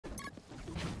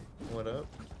What up?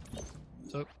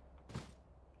 What's up?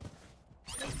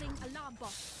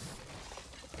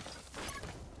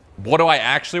 What do I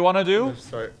actually want to do?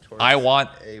 I want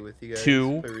A with you guys. to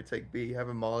We take B, have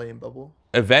a Molly and bubble.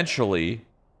 Eventually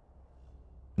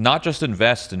not just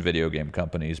invest in video game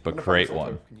companies, but create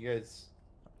one. Can you guys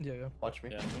watch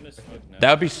me? Yeah, I'm gonna smoke now. That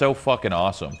would be so fucking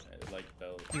awesome. Like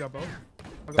belt. You got both?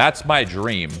 That's my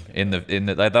dream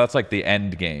that's like the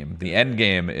end game. The end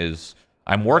game is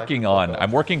I'm working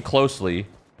closely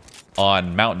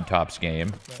on Mountaintop's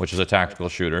game, which is a tactical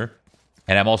shooter,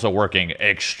 and I'm also working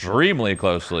extremely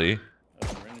closely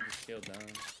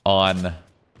on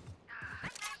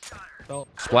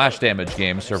splash damage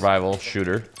game, survival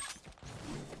shooter.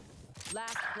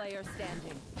 Last player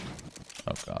standing.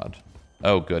 Oh god.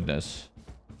 Oh goodness.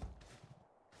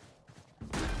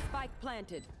 Spike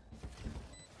planted.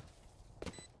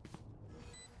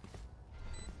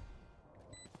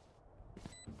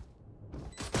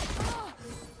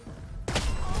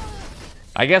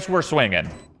 I guess we're swinging.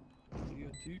 I'm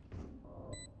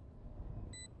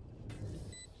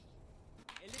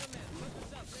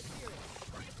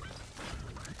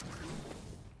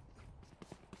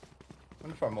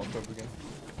gonna farm multi again.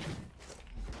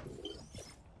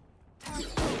 I'm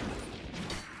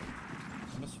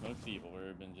gonna smoke the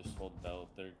orb and just hold belt.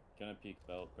 They're gonna peek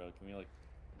belt, bro. Can we like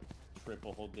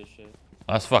triple hold this shit?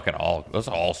 Let's fucking all. Let's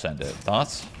all send it.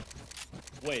 Thoughts?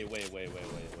 Wait.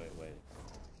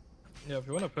 Yeah, if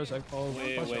you want to push, I'll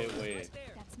Wait.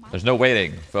 There's no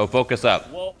waiting. Focus up.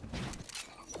 Whoa.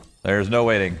 There's no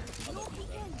waiting. I'm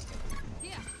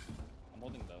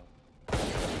holding belt.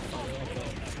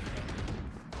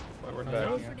 We're back.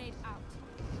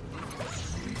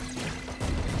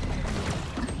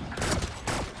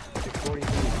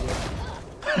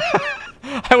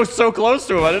 I was so close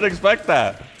to him. I didn't expect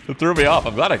that. It threw me off.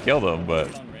 I'm glad I killed him, but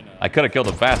I could have killed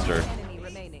him faster.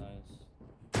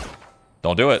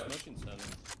 Don't do it.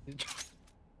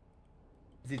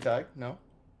 Is he tagged? No.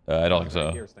 I don't think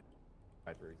so.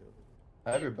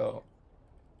 I have your belt.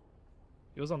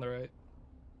 He was on the right.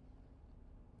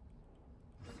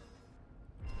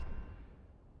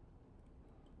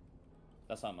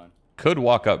 That's not mine. Could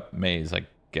walk up maze, I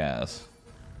guess.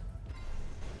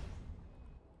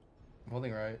 I'm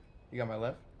holding right. You got my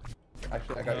left?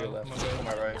 Actually, I got your left. On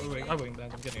my right. I'm waiting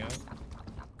back. I'm getting out.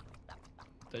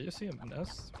 Did you see a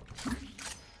nest?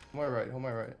 Hold my right. Hold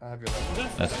my right. I have your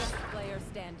left. Last player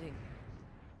standing.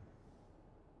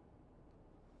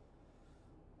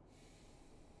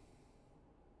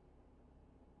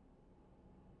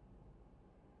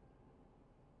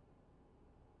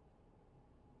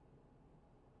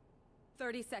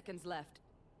 "30 seconds left.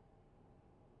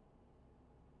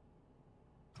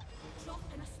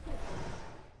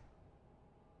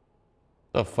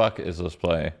 The fuck is this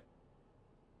play?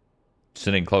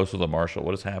 Sitting close with a Marshall.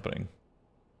 What is happening?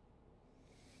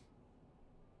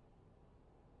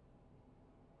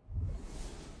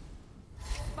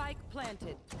 Spike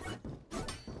planted.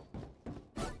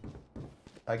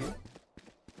 Tagging?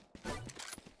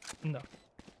 No.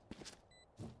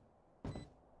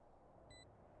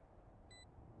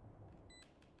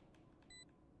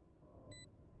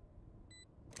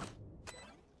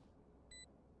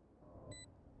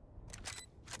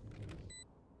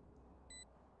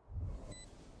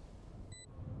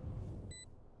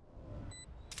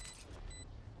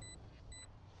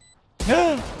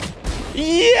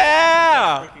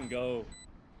 Yeah! Freaking go.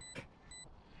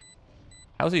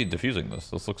 How's he diffusing this?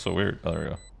 This looks so weird. Oh, there we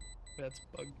go. That's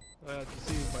bug. You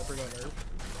see Viper got nerfed.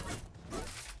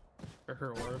 Or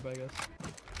her orb, I guess.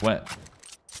 When?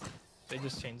 They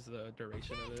just changed the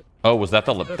duration of it. Oh, was that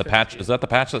the patch? Is that the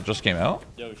patch that just came out?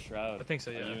 Yo, Shroud. I think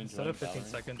so, yeah. Instead of 15 Valorant?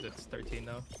 seconds, it's 13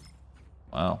 now.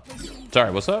 Wow.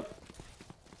 Sorry, what's up?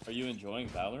 Are you enjoying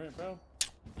Valorant, bro?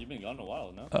 You've been gone a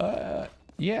while, no?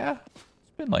 Yeah.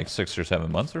 It's been like 6 or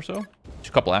 7 months or so. Just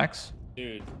a couple acts.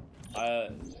 Dude, You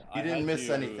didn't miss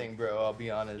anything, bro. I'll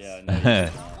be honest. Yeah, no,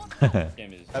 this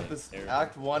game is terrible.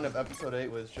 Act 1 of episode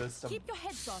 8 was just some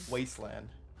wasteland.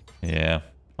 Yeah.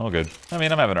 All good. I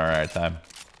mean, I'm having an alright time.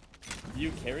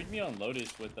 You carried me on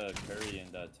Lotus with Curry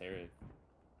and Tarek.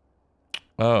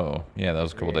 Oh, yeah, that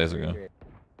was a couple days ago.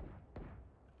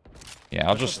 Yeah,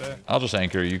 I'll just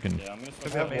anchor. You can. Yeah, I'm gonna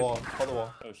We have wall. Hold the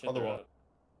wall. Oh shit, Hold the they're wall. up.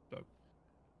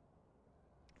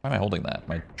 Why am I holding that?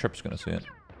 My trip's gonna see it.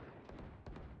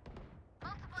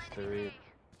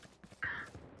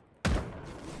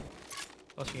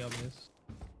 Flashing out miss.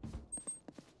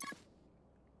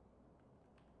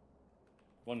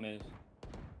 One maze.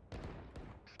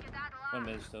 One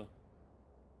maze still.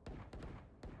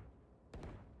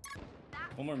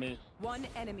 One more maze. One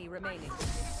enemy remaining.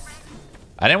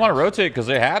 I didn't want to rotate because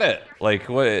they had it. Like,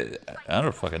 what? I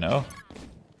don't fucking know.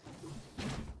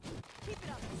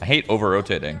 I hate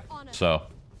over-rotating, so.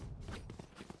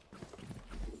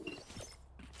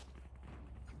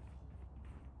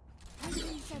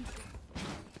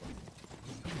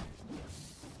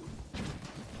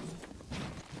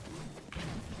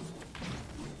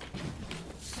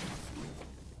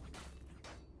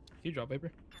 You drop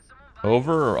paper.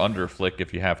 Over or under flick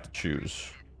if you have to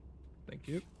choose. Thank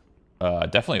you.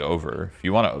 Definitely over. If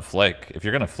you want to flick, if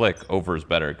you're gonna flick, over is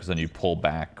better because then you pull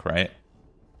back, right?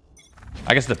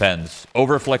 I guess it depends.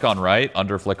 Over flick on right,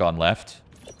 under flick on left.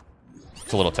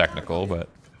 It's a little technical, but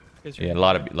yeah, a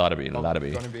lot of B.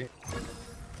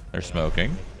 They're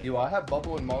smoking. Yo, I have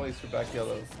bubble and mollies for back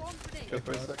yellow. Go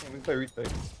for a second. We play retake.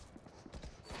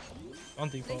 On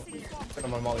default.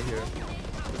 I'm on molly here.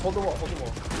 Just hold the wall. Hold the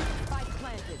wall.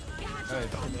 Nice.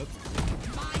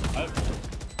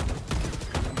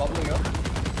 I'm bubbling up.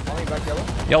 Molly back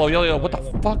yellow. Yellow. What the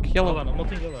fuck? Yellow. Hold on, I'm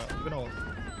ulting yellow. I'm gonna ult.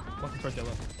 Ulting towards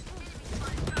yellow.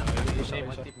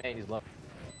 Main, he's low.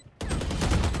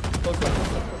 Close.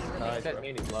 Nice, bro.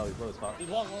 Main, he's low as fuck. He's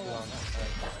long.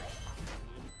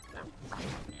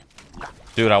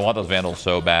 Dude, I want those vandals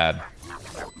so bad.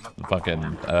 Fucking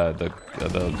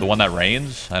the one that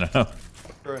rains. I don't know.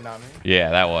 For a Nami. Yeah,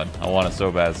 that one. I want it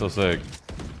so bad. So sick.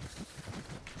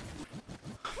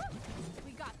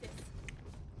 We got this.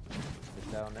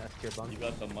 Down S tier bunk. You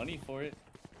got the money for it.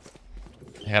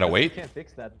 I gotta wait. Can't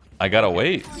fix that. I gotta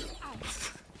wait.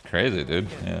 Crazy, dude.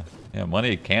 Yeah.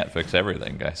 Money can't fix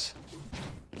everything, guys.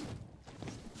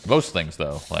 Most things,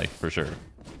 though, like for sure.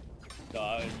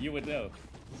 You would know.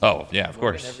 Oh yeah, of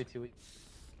course. Every 2 weeks.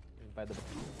 By the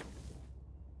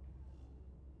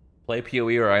Play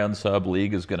PoE or I unsub.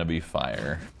 League is gonna be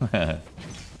fire.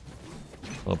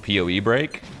 Little PoE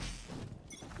break.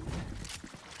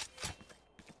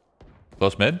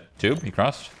 Close mid. Tube. He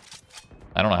crossed.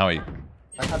 I don't know how he.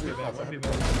 I have your top.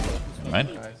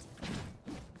 Mine. Nice.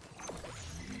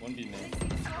 1v main.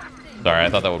 Sorry, I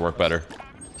thought that would work better.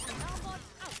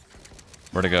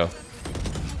 Where'd it go?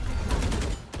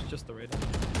 It's just the rating.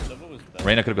 Silver was better.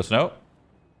 Reyna could go snow.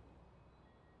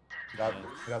 Got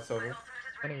silver.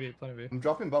 Plenty of V. I'm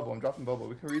dropping bubble.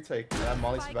 We can retake. And have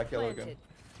mollies for back yellow again.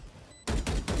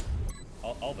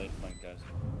 I'll wait flank, guys.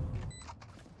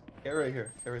 Get right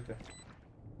here. Get right there.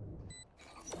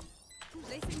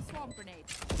 Placing swamp grenade.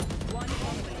 One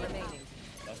enemy remaining.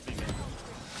 Last B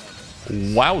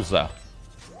main. Wowza.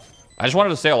 I just wanted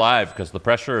to stay alive because the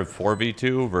pressure of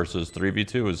 4v2 versus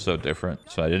 3v2 is so different.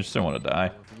 So I just didn't want to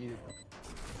die.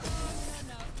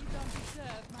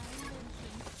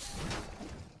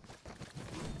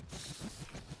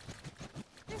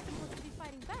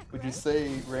 Would you say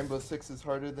Rainbow Six is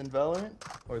harder than Valorant?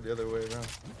 Or the other way around?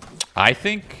 I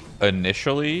think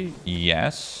initially,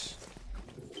 yes.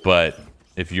 But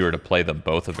if you were to play them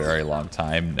both a very long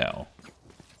time, no.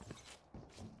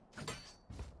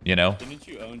 You know? Didn't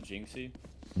you own Jinxie?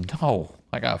 No,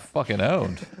 I got fucking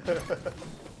owned.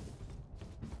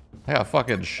 I got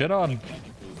fucking shit on.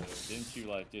 Didn't you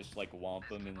like just like womp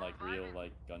him in like real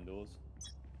like gun duels?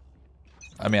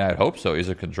 I mean, I'd hope so. He's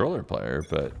a controller player,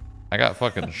 but I got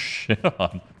fucking shit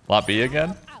on. Lot B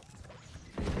again?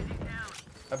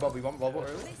 Hey, Bubble, you want bubble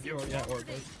early? Yeah, or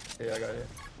good. Yeah, I got it.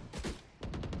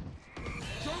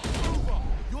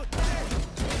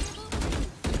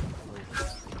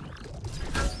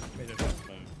 Made it up.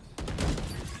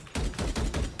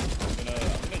 I'm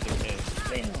gonna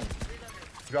decay.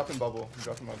 Dropping bubble. I'm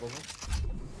dropping my bubble.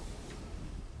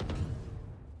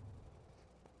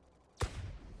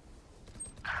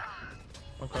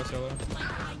 One cross yellow.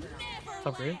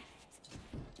 Top green.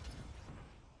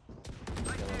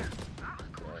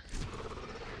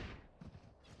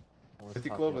 50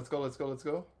 club, let's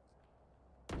go.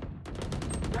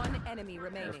 One enemy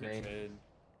remaining. Mid.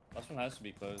 Last one has to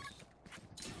be close.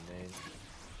 Main.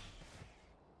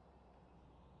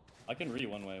 I can re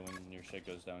one way when your shit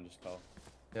goes down, just call.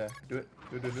 Yeah, do it.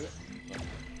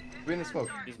 We're in the smoke.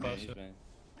 He's main, he's main.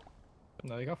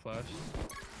 No, you got flash.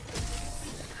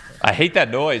 I hate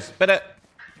that noise. Better.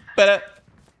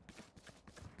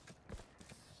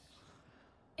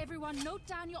 Everyone note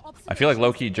down your I feel like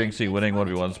low-key Jinxie winning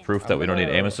 1v1's proof that we don't need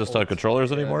aim assist on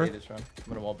controllers anymore. I'm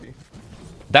gonna wall B.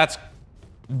 That's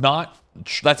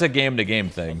a game-to-game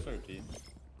thing.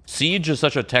 Siege is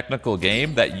such a technical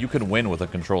game that you can win with a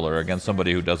controller against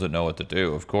somebody who doesn't know what to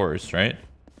do, of course, right?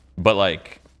 But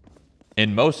like,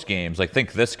 in most games, like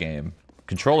think this game,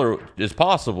 controller is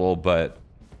possible, but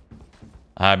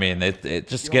I mean, it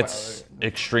just gets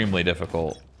extremely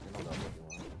difficult.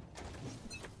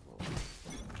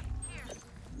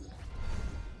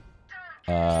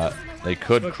 They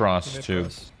could Smoke, cross mid too.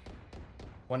 cross.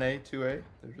 1A, 2A.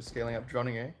 They're just scaling up,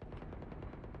 droning A.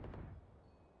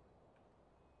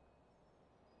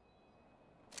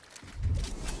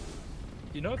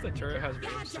 Do you know if the turret has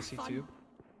rooms to see too?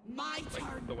 My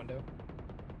Like the window?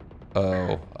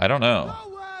 Oh, I don't know,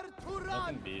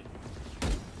 Nothing B.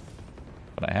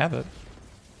 but I have it.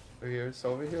 Over here.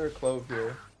 So over here, Clove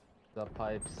here. The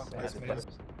pipes. Nice, the man. pipes.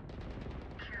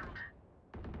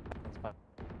 That's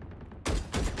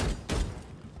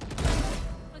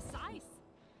Precise.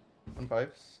 1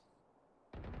 pipes.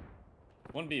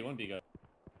 1B, 1B, go.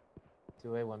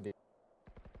 2A, 1B.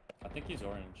 I think he's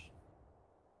orange.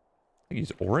 I think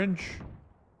he's orange.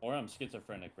 Or I'm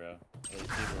schizophrenic, bro. It's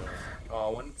either or.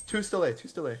 Oh, 1, 2 still A, 2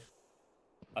 still A.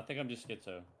 I think I'm just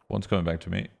schizo. One's coming back to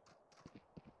me.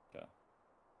 Go.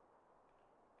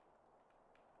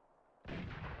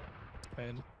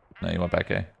 And No, you went back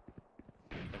A. Okay,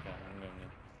 I'm going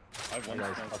to. I have one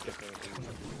Guys, strong okay.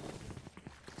 schizo.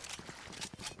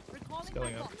 Recalling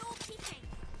Scaling my up. bot. No peeking.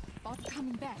 Bot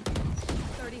coming back.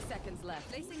 30 seconds left.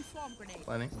 Placing swarm grenade.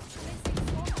 Planning. Placing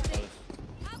swarm grenade.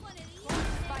 Have one of these.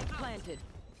 Spike planted.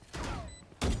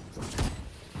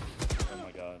 Oh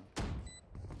my god.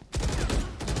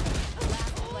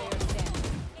 Last player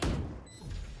standing.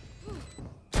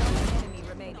 Enemy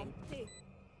remaining.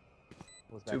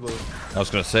 Was 2 back. blue. I was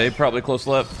gonna say probably close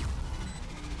left.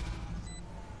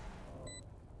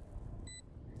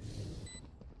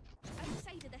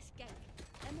 Outside of this gig,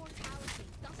 immortality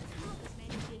doesn't have as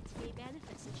many day-to-day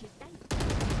benefits as you'd think.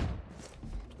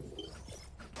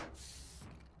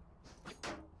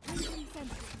 Moving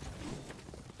sensor.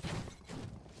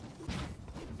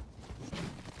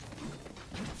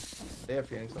 They have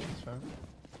Phoenix on this round.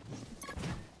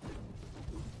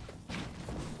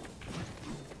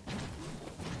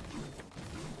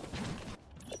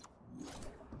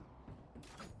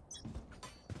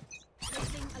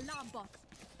 Placing alarm bot.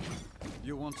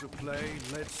 You want to play?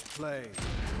 Let's play.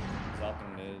 Top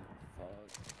and mid.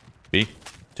 Fuck. B,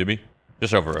 2B.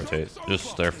 Just over rotate.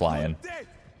 Just they're flying.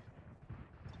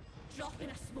 Drop in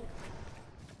a smoke.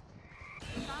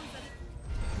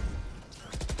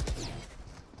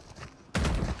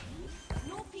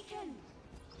 No peeking.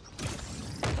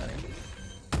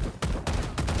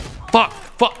 Fuck!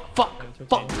 Fuck! Fuck! it's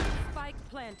Fuck! okay. Spike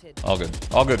planted. All good.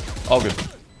 All good. All good.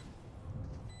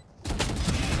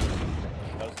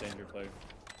 That was danger player.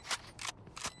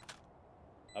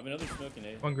 I have another smoke in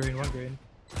A. One green, one green.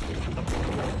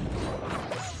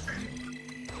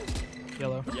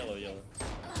 Yellow. Yellow, yellow.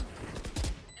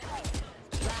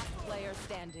 Last player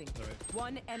standing. Alright.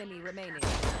 One enemy remaining.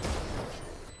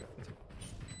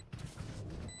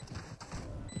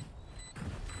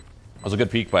 That was a good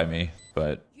peek by me,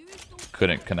 but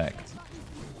couldn't connect.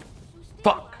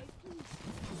 Fuck!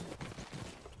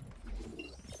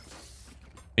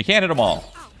 You can't hit them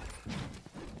all.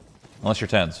 Unless you're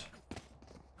tens.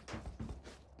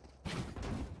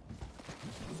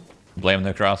 Blame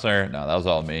the crosshair? No, that was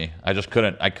all me. I just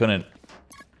couldn't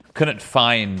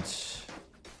find,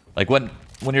 like when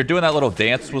you're doing that little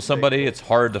dance with somebody, it's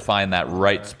hard to find that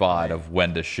right spot of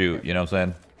when to shoot, you know what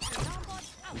I'm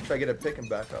saying? Try to get a pick and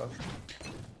back off.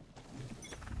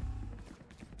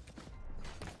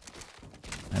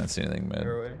 I didn't see anything mid.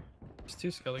 They're away. There's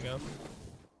two scaling up.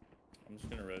 I'm just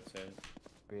gonna rotate.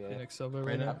 3A. Phoenix silver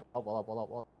Right right now. now.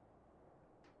 Up.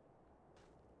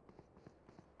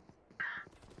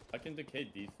 I can decay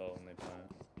default when they plant.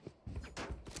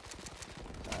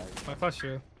 My flash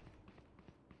through.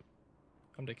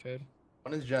 I'm decayed.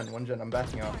 1 is Gen, 1 Gen. I'm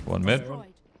backing off. One mid.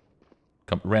 Destroyed.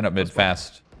 Ran up mid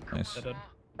fast. Nice. Dead.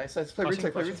 Nice, nice. Play Flashing, retake,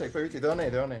 play flashing. retake, play retake. They're on A,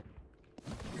 they're on A.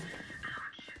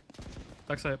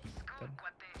 Backside. Dead.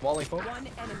 Walling. One enemy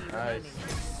Nice. remaining.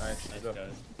 Nice. Nice, Good job.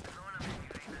 guys.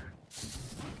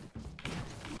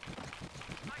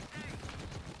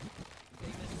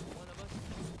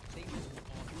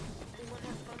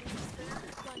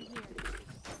 Gun here.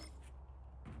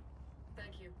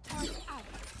 Thank you. Target out.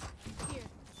 Here.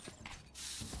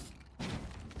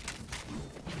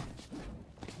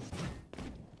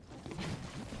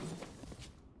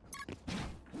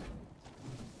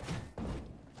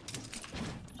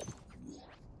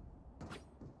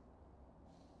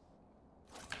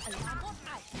 Alarm bot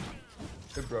out.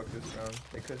 They broke this round.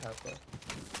 They could have that.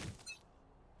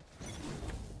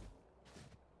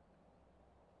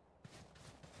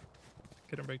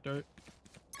 Couldn't break dart.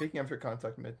 Peeking after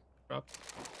contact mid. Drop.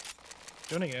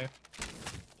 Joining A.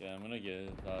 Yeah, I'm gonna get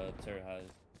Terror High.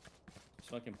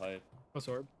 Smoking pipe. What's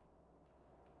orb?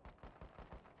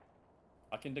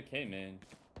 I can decay man.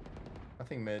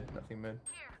 Nothing mid, nothing mid.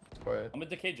 It's quiet. I'm gonna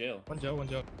decay jail. One Joe, one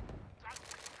Joe.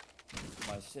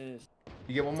 My sis.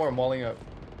 You get one more. I'm walling up.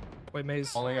 Wait,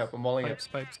 maze. Walling up. I'm walling up.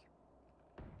 Pipes.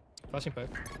 Flashing pipe.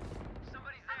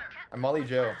 I'm molly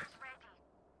jail.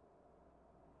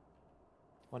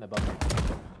 One above me.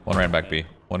 One ran back B.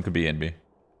 One could be in B.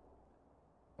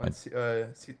 One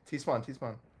T spawn. T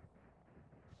spawn.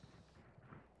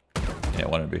 Yeah,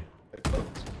 one in B.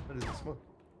 What is this smoke?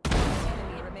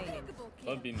 Enemy remaining.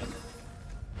 Would be missing.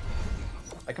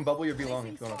 I can bubble your B long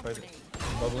if you want to fight it.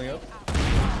 Bubbling up.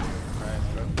 Alright,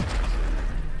 bro.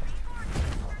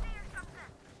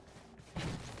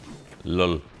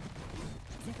 Lol. Is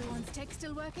everyone's tech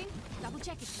still working? Double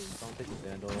check it, please. Don't take the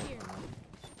vandal. Here.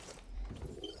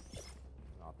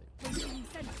 Nothing. Placing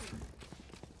sentry.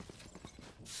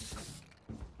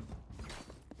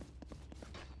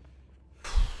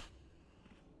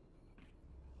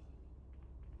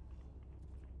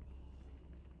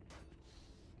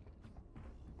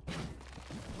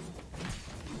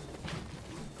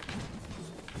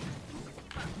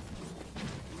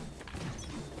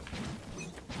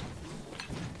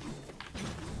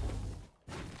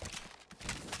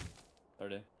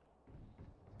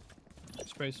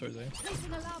 Spray towards A.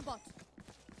 Placing alarm bot.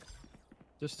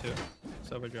 Just two.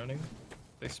 So we're droning.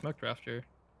 They smoked rafter.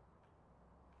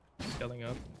 Scaling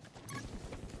up.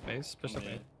 Maze, push up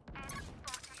A.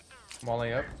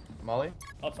 Molly up. Molly.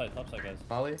 Topside, guys.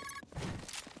 Molly.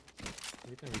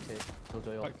 You can retake.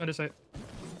 Killjoy ult. Under sight.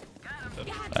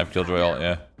 I have Killjoy ult,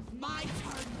 yeah. My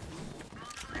turn.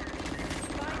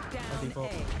 Spike down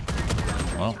Default.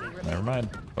 A. Well, never mind.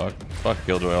 Fuck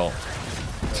Killjoy ult.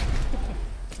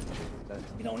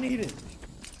 You don't need it.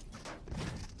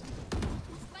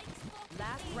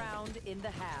 Last round in the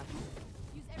half.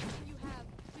 Use everything you have.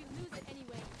 We lose it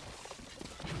anyway.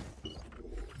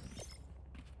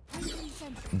 Placing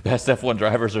sentry. Best F1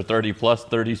 drivers are 30 plus,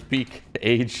 30's peak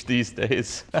age these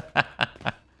days.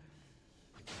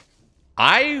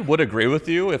 I would agree with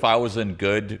you if I was in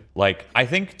good, like, I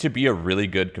think to be a really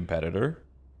good competitor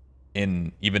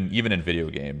in even in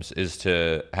video games is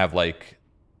to have, like,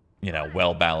 you know,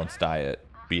 well-balanced diet,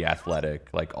 be athletic.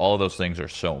 Like, all of those things are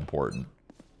so important.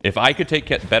 If I could take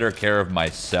better care of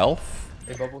myself.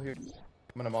 Hey, bubble here.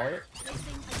 I'm gonna molly it.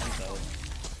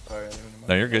 Sorry,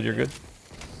 No, you're good, you're good.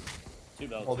 Two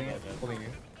belts. Holding it, holding you.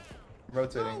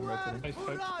 Rotating, rotating. Nice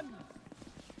pipe.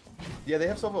 Yeah, they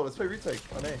have self-ult. Let's play retake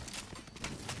on A.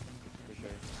 For sure.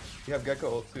 You have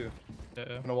Gecko ult too. Yeah,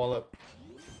 I'm gonna wall up.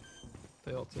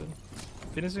 they ulted.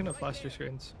 Phoenix is gonna flash your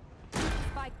screens.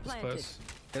 Spike Just planted. close.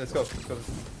 Hey, let's go. Let's go.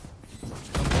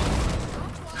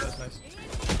 That's nice.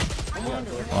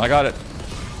 Well, I got it.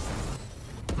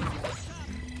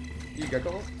 You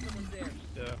Gecko ult?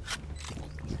 Yeah.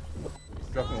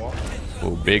 Dropping wall.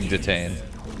 Oh, big detain.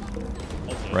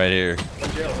 Right here.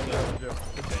 One jail, one jail, one jail.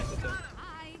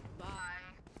 Bye.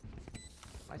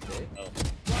 Bye. Nice save. Oh,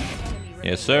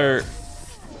 Yes, sir.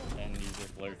 and he's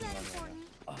just lurking on me.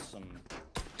 Awesome.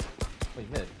 Wait,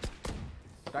 mid.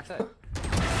 Backside.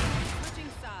 Switching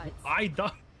sides. I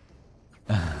died.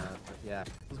 Yeah.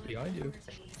 Who's behind you?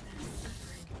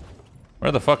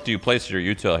 Where the fuck do you place your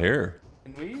util here?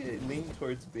 Can we lean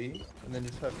towards B and then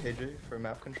just have KJ for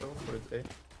map control towards A?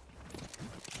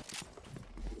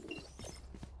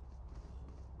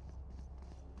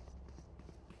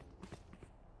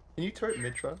 Can you turret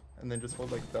mid-truck and then just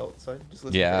hold like belt side? Just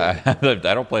listen. Yeah,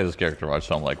 I don't play this character much,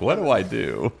 so I'm like, what do I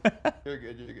do? You're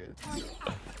good, you're good.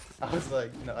 I was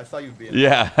like, no, I saw you being.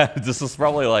 Yeah, this is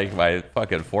probably like my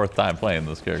fucking 4th time playing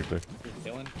this character. You're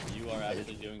killing. You are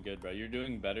actually doing good, bro. You're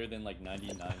doing better than like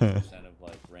 99% of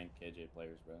like ranked KJ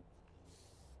players, bro.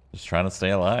 Just trying to stay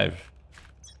alive.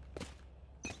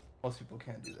 Most people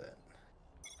can't do that.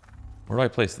 Where do I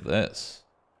place this?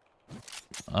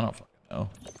 I don't fucking know.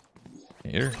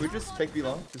 Here? Can we just take B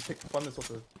long? Just fund this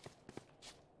also.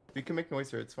 We can make noise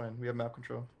here, it's fine. We have map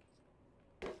control.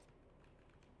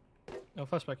 No,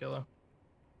 flashback yellow.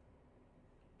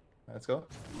 Let's go.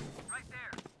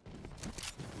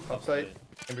 Top side.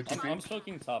 Number 2 I'm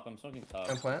smoking top. I'm smoking top.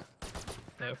 And plant.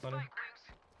 Yeah, funny.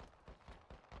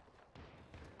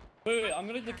 Wait, I'm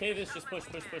gonna decay this. Just push.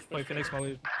 Wait, Phoenix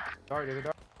molly. Dark, dude,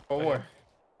 dark. One more.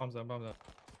 Bombs down, bombs down.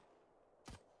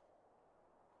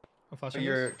 I'm So flashing.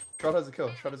 your Shroud has a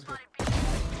kill. Shroud has a kill.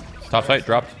 Top site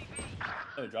dropped.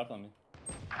 Oh, it dropped on me.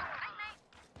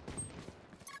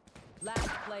 Last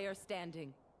player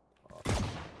standing.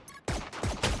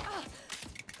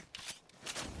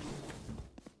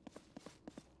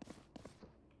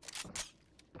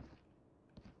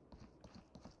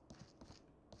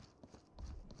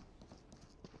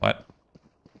 What?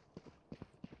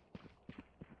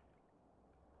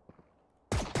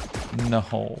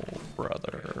 No,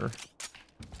 brother.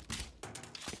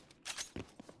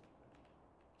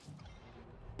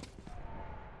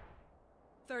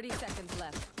 30 seconds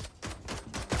left.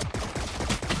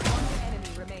 One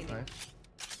enemy remaining. Nice.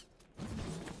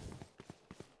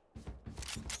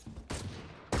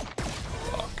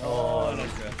 Oh,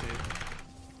 that's crafty.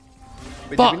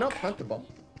 Wait, Fuck. did we not plant the bomb?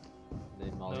 They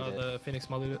mollied No, it. the Phoenix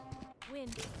mollied it. Win.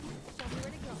 Somewhere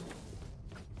to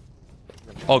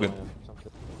go. All good.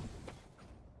 Something.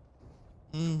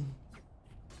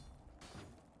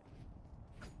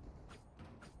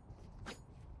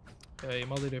 Yeah, he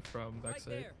mollied it from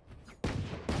backside.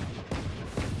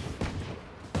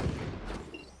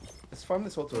 Let's farm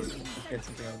this auto. Get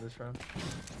something out of this round.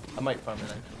 I might farm it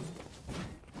actually.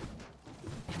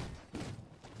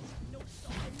 No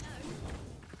stopping now.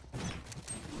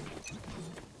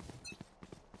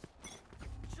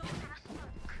 Drop our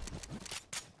smoke.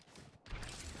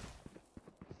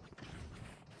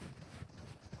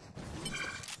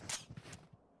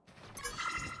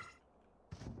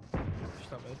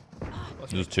 Just not mid.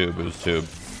 It was tube. It was tube.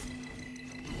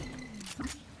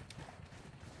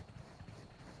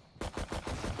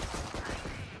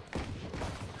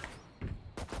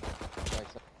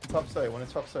 Top side, one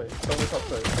is top side. Tell me top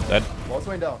side. Dead. Wall's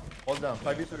going down. Wall's down.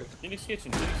 5v3. Phoenix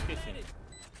kitchen, Phoenix kitchen.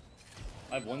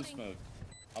 I have one smoke.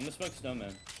 I'm gonna smoke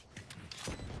snowman.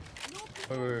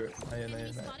 Wait.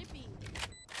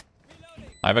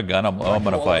 I have a gun. I'm low. I'm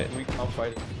gonna fight. I'll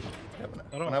fight it. Yeah,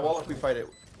 I don't when I wall up, we fight it.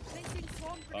 Placing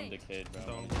swarm I'm grenade. decayed, bro.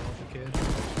 Don't the kid.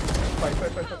 Fight.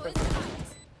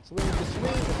 Swing, just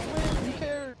swing, who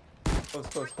cares? Close.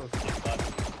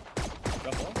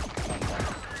 Drop wall?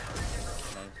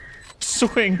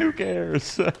 Swing. Who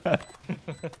cares? Flank.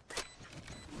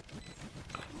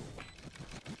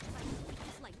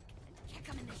 Kick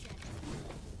him in the shin.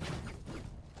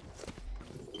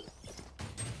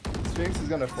 Sphinx is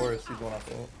gonna force. He's going off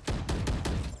the ult.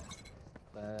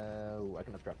 I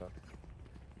can have trap out.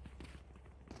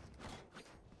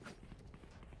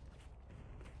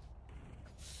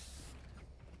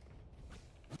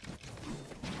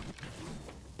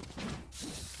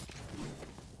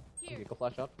 Here. You go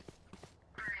flash up.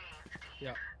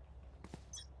 Yeah.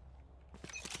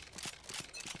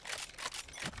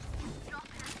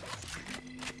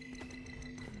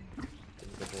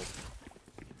 Didn't go full.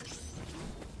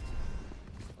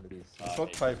 One of these.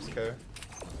 Smoke pipes, care.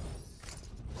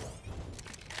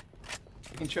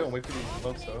 You can chill and wait for these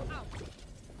smokes out.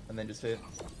 And then just hit.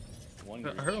 One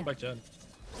I heard him back gen.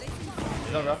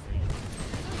 No, rough.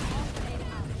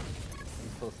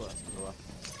 He's close left. To the left.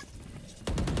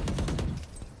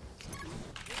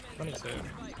 22.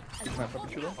 He's not fucking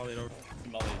true though. Mollied over.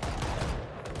 Molly.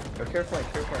 Go careful.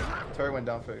 Terry went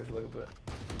down for a little bit.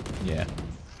 Yeah.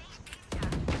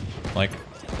 Like.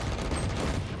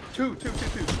 Two. Enemy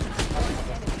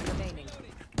remaining.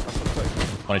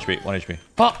 One HP.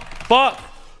 Fuck.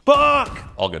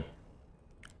 All good.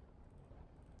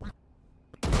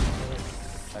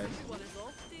 Nice.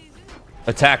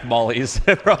 Attack mollies.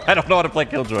 Bro, I don't know how to play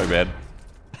Killjoy, man.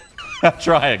 I'm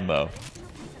trying though.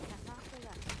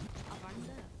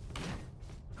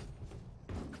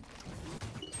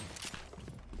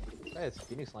 Hey, it's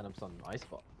Phoenix lineups on ice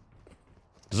ball.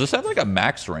 Does this have like a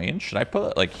max range? Should I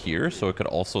put it like here so it could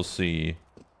also see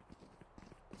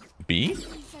B?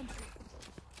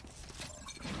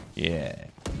 Yeah.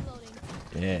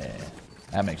 Yeah.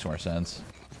 That makes more sense.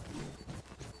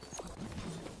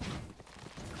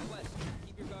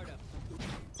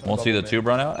 Won't see the tube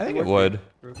run out? I think it would.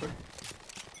 Real quick.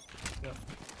 Yep.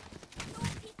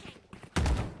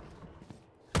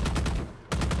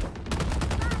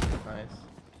 Nice.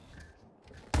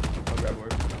 I'll grab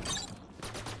word.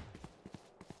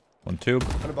 One tube.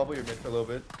 I'm gonna bubble your mid for a little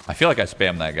bit. I feel like I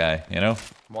spammed that guy, you know?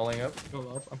 Mauling up. Go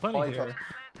up. I'm planning Mauling here. top.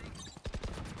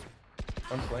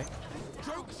 One flank.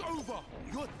 Joke's over.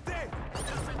 You're dead.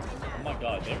 Oh my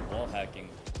god, they're wall hacking.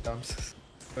 Dumps.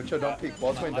 Don't chill, don't peek.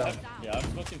 Wall's going down. Yeah, I'm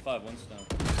smoking 5, one stone.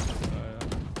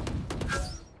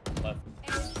 Left.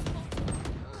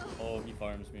 Oh, he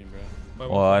farms me, bro.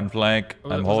 One flank.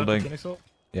 Oh, I'm was that the holding. Phoenix ult?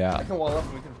 I Yeah. can wall up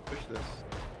and we can push this.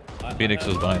 Phoenix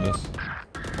is behind us.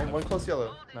 One close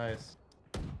yellow. Nice.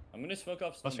 I'm gonna smoke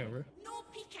off Flashing stone. over. No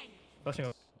peeking. Flashing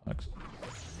over. Thanks.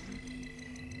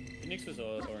 Phoenix was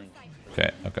orange.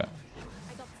 Okay. I got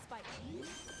the spike.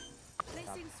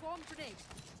 Placing swarm grenade.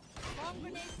 Swarm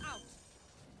grenade out.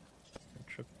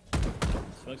 Trip.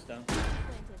 Smoke's down. Planted.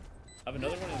 I have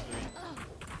another one in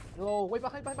 3. No, wait,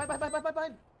 behind.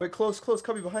 Wait, close.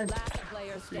 Cubby behind. Last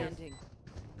player standing.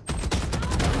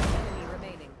 Enemy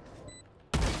remaining.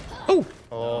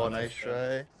 Oh, nice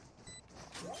try.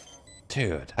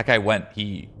 Dude, that guy went,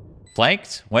 he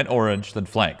flanked, went orange, then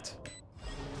flanked.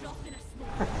 Drop in a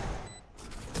smoke.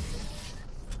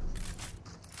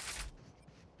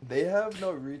 They have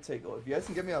no retake ult. If you guys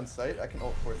can get me on site, I can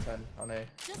ult 410 on A.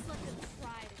 Just let them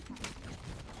try to come.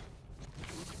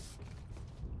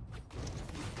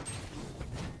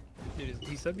 Dude,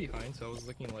 he said behind, so I was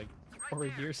looking like over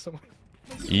here somewhere.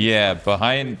 Yeah,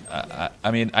 behind.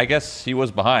 I mean, I guess he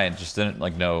was behind. Just didn't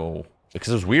like know because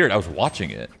it was weird. I was watching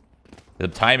it. The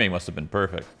timing must have been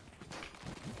perfect.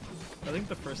 I think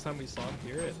the first time we saw him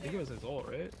here, I think it was his ult,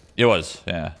 right? It was,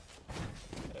 yeah.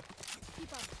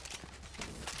 Keep up.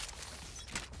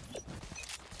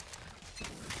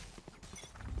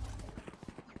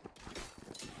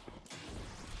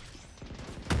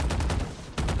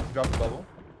 Drop the bubble.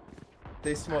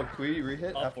 They smoke. Can we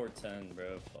rehit? Top After 410,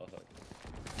 bro. Fuck.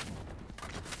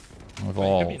 We've But it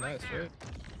all. could be nice, right?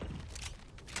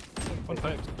 One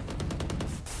pipe.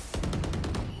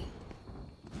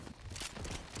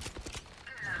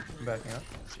 I'm backing up.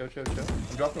 Chill.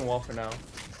 I'm dropping wall for now.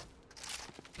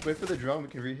 Wait for the drone. We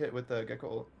can rehit with the Gecko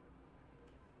ult.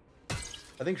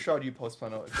 I think Shroud, you post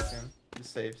plan out if you can.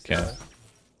 Just save. Stay Okay. alive.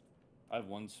 I have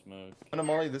one smoke. I'm gonna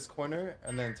molly this corner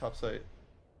and then top site.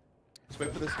 Just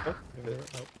wait for this. Oh, good.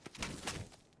 Oh,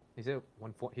 He's at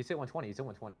 140. He's at 120. He's at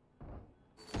 120.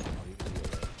 Oh, you can do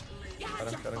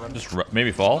it. Got him. Just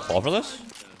maybe fall for this.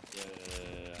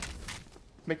 Yeah.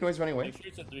 Make noise running away. Make sure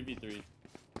it's a 3v3.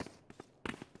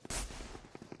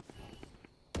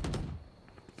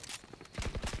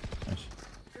 Nice.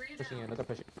 Pushing in. Look up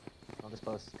pushing. On this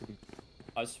post. Could be.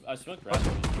 I smoked right.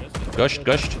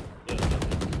 Gushed.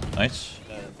 Nice.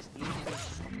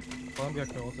 well, I'm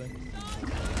getting the thing.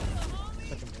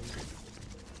 Second main.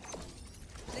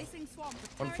 Placing swamp.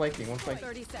 One flanking.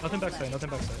 30 seconds. Nothing backside, nothing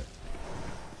backside.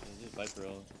 Viper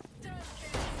roll.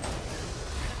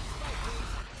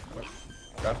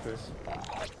 Rafters.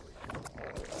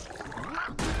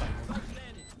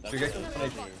 That's You get- still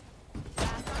like- Viper.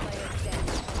 Last player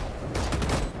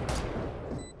standing.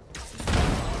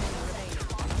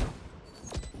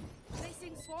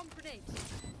 Placing swarm grenade.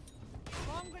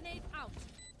 Swarm grenade out.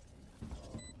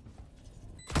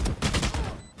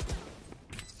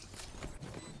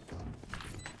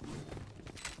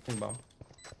 Ping bomb.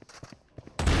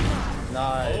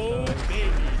 Nice. Oh,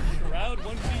 baby. Shroud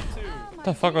 1v2. What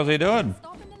the fuck was he doing?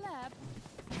 Stop in the lab.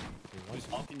 Who's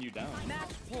honking you down? Match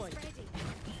point.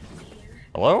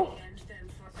 Hello?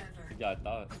 Yeah, I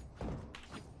thought.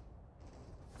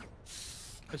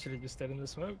 I should have just stayed in the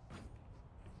smoke.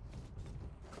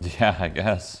 Yeah, I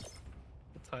guess.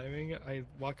 The timing, I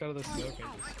walk out of the smoke and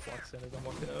he just walks in as I'm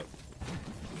walking out.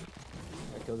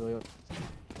 I killed Joey.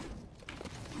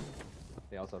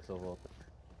 They also have silver.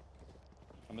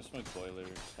 I'm gonna smoke boiler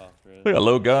soft red. Look at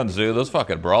low guns, dude. Those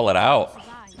fucking brawl it out.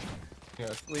 Survive.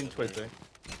 Yeah, lean twit there.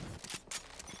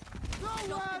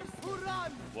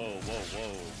 Whoa.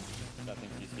 I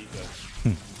think PC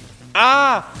goes.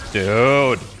 Ah!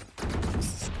 Dude.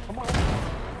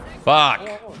 Fuck.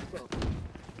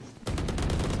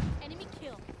 Enemy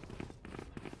kill.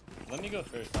 Let me go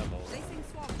first, my ball. Placing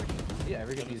swamp grenade. Yeah,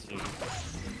 every good use. Swamp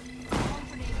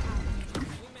grenade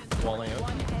out. Walling up.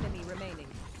 One enemy remaining.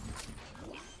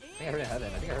 I think I heard a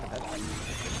heaven.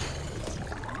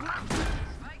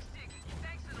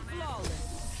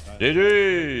 Flawless.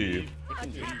 GG.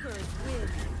 Attackers win.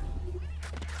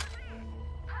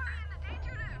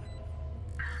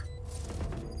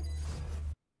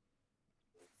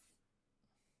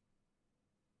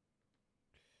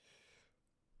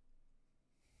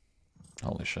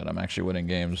 Holy shit, I'm actually winning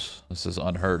games. This is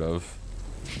unheard of.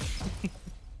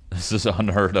 This is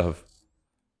unheard of.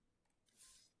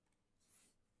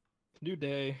 New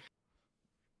day.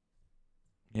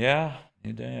 Yeah,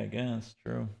 new day, I guess.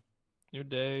 True. New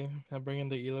day. I'm bringing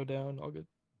the elo down. All good.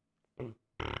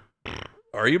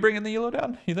 Are you bringing the elo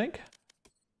down, you think?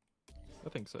 I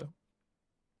think so.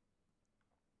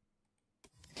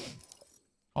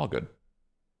 All good.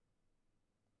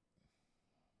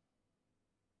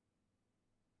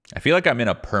 I feel like I'm in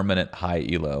a permanent high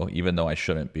elo, even though I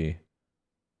shouldn't be.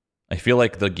 I feel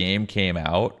like the game came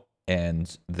out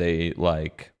and they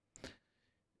like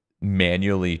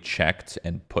manually checked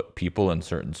and put people in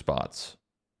certain spots.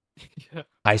 Yeah.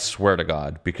 I swear to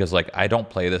God, because like I don't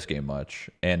play this game much,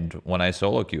 and when I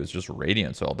solo queue, it's just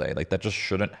Radiance all day. Like that just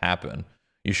shouldn't happen.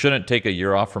 You shouldn't take a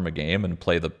year off from a game and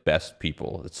play the best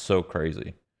people. It's so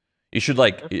crazy. You should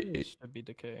like It should be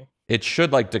decay. it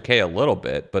should like decay a little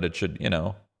bit, but it should, you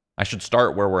know, I should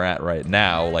start where we're at right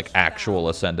now, like actual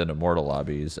Ascendant Immortal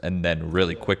lobbies, and then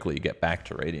really quickly get back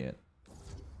to Radiant.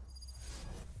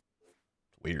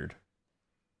 Weird.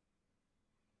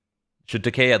 Should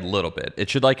decay a little bit. It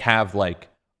should like have like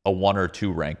a 1 or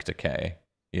 2 rank decay,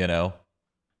 you know?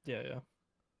 Yeah.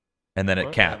 And then Or-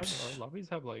 it caps. Lobbies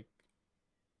have like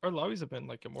Our lobbies have been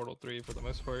like Immortal 3 for the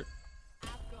most part, I've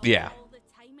got Yeah. all the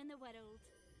time in the world.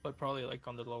 but probably like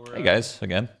on the lower Hey end. guys,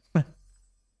 again.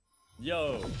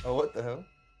 Yo. Oh, what the hell?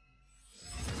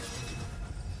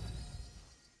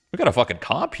 We got a fucking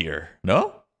comp here,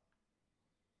 no?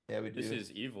 Yeah, we do. This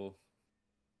is evil.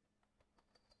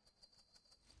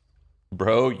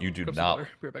 Bro, you do Grab some not. water.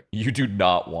 Be right back. You do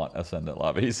not want Ascendant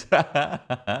lobbies.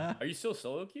 Are you still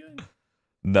solo queuing?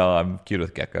 No, I'm cute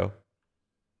with Gecko.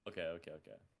 Okay, okay,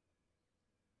 okay.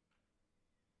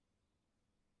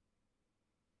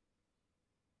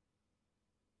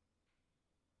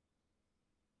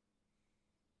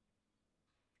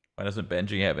 Why doesn't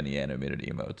Benji have any animated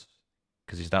emotes?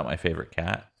 Because he's not my favorite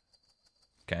cat.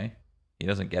 Okay? He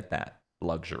doesn't get that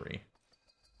luxury.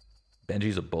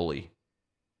 Benji's a bully.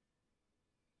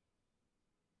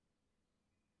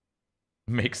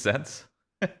 Makes sense.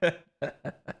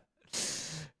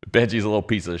 Benji's a little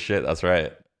piece of shit, that's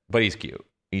right. But he's cute.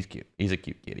 He's cute. He's a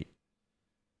cute kitty.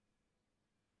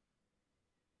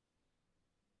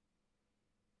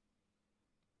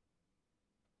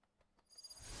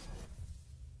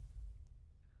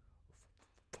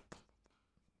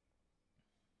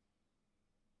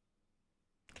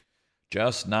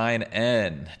 Just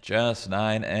 9N. Just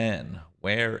 9N.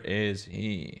 Where is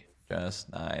he? Just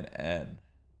 9N.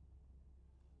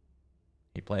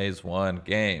 He plays one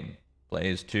game.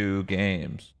 Plays 2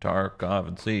 games. Tarkov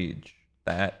and Siege.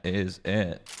 That is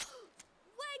it.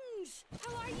 Wings!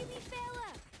 How are you, wee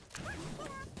fella?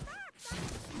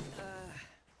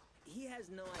 He has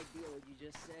no idea what you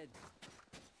just said.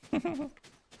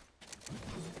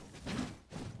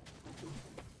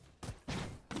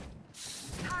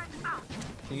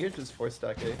 Can you get just 4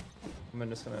 stack A? I'm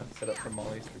just gonna set up for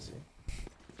mollies for C.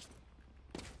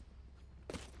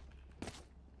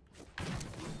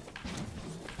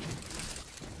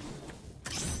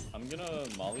 I'm gonna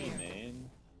molly main,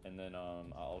 and then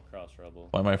I'll cross rebel.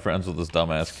 Why am I friends with this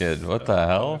dumbass kid? What the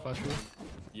hell?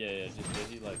 Yeah, yeah, just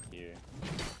busy like here.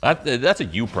 That's a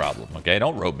you problem, okay?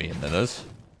 Don't rope me into this.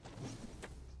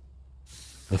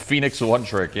 The Phoenix one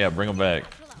trick, yeah, bring him back.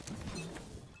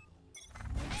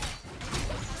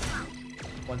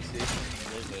 One C.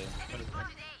 Where's it?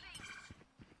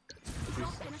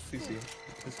 2 C.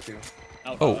 It's 2.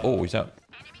 Out, Oh, he's out.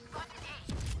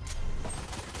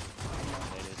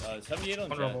 78 on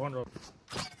One Jet. roll, one roll.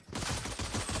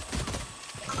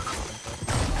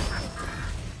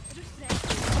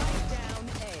 Down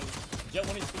A. Jet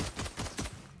 182.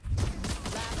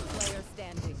 Last player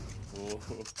standing. Ooh.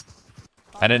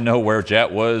 I didn't know where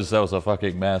Jet was. That was a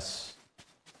fucking mess.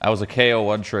 I was a KO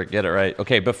one trick. Get it right.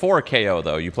 Okay, before KO,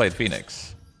 though, you played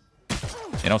Phoenix. You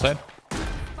know what I'm saying?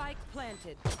 Spike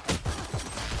planted.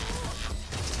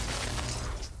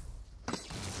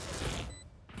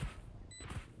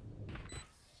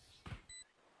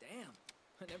 Damn,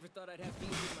 I never thought I'd have beef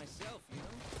with myself, you know?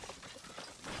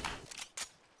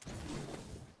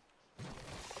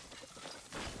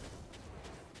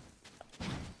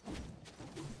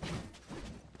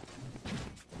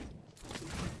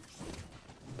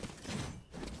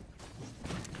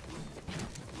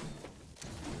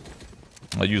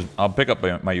 I'll pick up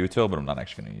my util, but I'm not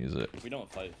actually gonna use it. We don't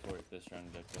fight for it this round,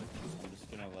 Gecko. I'm just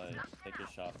gonna like take a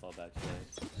shot, fall back to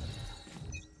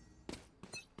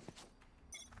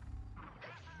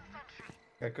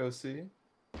Gecko C.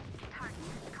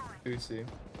 2 C. Can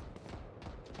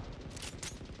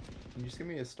you just give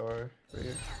me a star right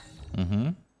here? Mm-hmm.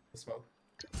 Smoke.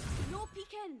 No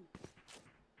peeking.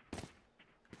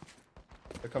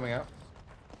 They're coming out.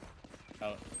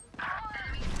 out.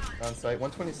 On site.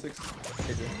 126.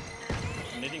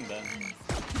 KJ. Knitting them.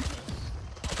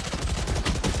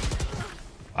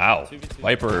 Wow. 2v2.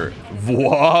 Viper.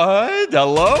 What?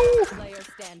 Hello? Player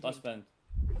standing. Last bend.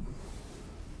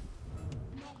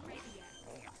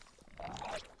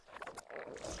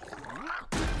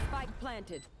 Spike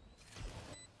planted.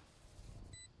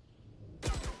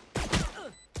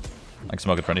 I can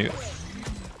smoke in front of you.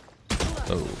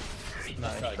 Oh.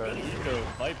 Nice. Try Try. Yo,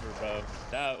 Viper, bro.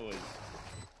 That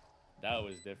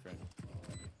was different.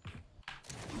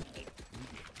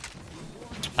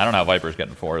 I don't know how Viper's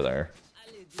getting 4 there.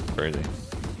 Crazy.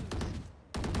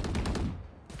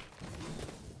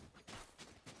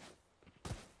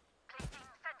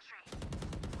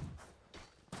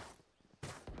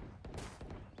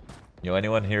 Yo,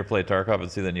 anyone here play Tarkov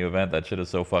and see the new event? That shit is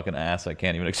so fucking ass, I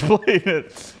can't even explain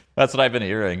it. That's what I've been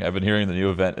hearing. I've been hearing the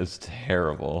new event is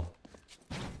terrible.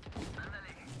 I'm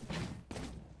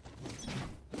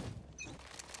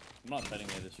not betting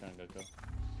it this round, Gecko.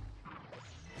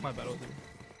 My bad,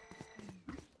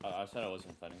 I said I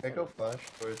wasn't fighting. Gecko flash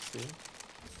towards C.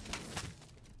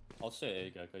 I'll say A,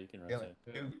 Gecko. You can Yeah, rotate.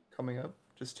 like, 2 coming up.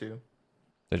 Just 2.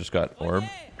 They just got orb.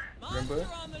 Remember?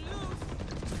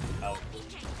 Out.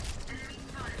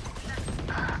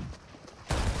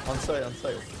 On site, on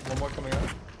site. One more coming up.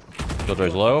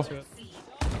 Killjoy's low.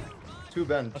 2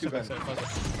 bend, Pass 2 it, bend. pass it,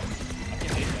 pass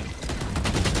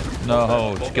it.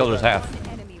 No, Killjoy's half.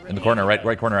 In the corner,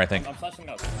 right corner, I think. I'm flashing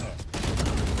out.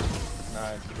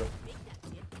 Nice. Good job.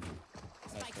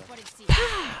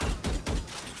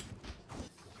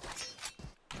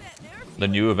 The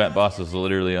new event boss is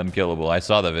literally unkillable. I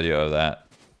saw the video of that.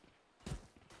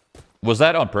 Was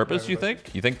that on purpose, you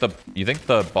think? You think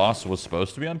the boss was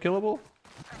supposed to be unkillable?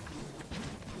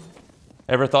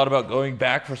 Ever thought about going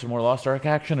back for some more Lost Ark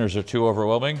action, or is it too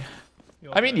overwhelming?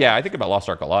 I mean, yeah, I think about Lost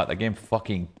Ark a lot. That game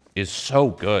fucking is so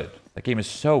good. That game is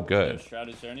so good. Shroud,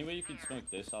 is there any way you can smoke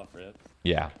this off rip?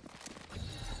 Yeah.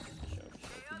 Sure.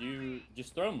 Could you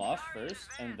just throw Mosh first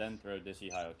and then throw Dizzy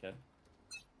high, okay?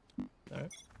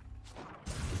 Alright.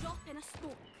 Drop in a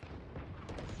smoke.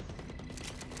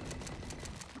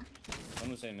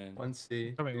 One was A man. 1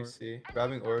 C, Coming 2 orb. C.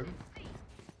 Grabbing orb.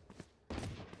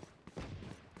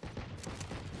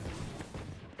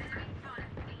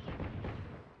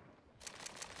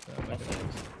 Yeah, make it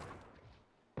nice.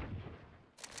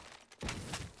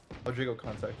 I'll jiggle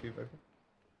contact you, Viper.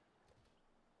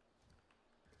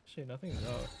 Shit, nothing's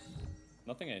out.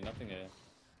 Nothing A, nothing A.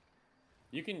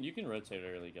 You can rotate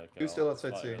early, Gecko. Who's still I'll outside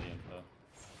spot C? early info.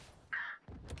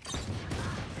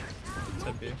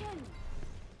 Set B.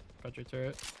 Got your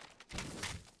turret.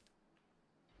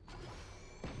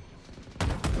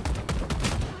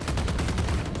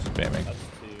 Spamming. That's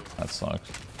 2. That sucks.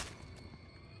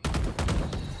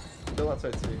 Still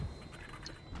outside C.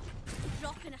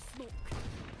 Drop in a smoke.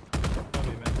 I'll be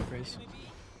man, Grace.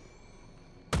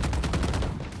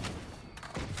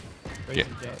 Grace Yeah. is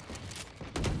jet.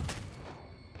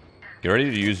 Get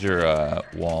ready to use your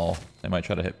wall. They might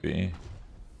try to hit B.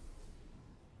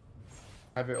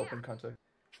 I have your open contact.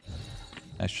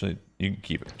 Actually, you can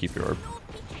keep your orb.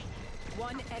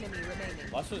 One enemy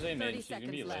remaining. Last was A main, 30 she's gonna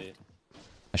be seconds late.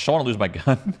 I still want to lose my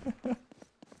gun.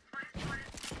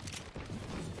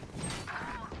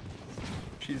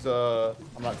 She's I'm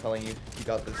not telling you. You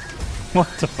got this. What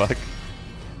the fuck?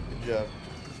 Good job.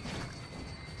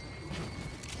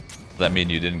 Does that mean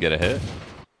you didn't get a hit?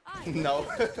 No.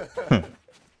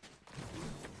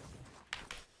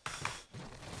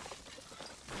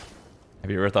 Have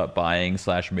you ever thought buying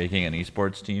 / making an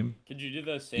esports team? Could you do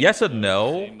the same? Yes and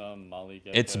no. Same, Molly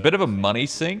Gecko, It's a bit of a money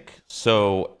sink.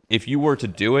 So if you were to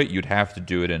do it, you'd have to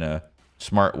do it in a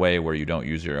smart way where you don't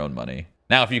use your own money.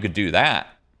 Now, if you could do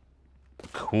that,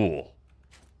 cool.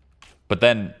 But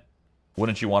then,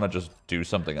 wouldn't you want to just do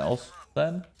something else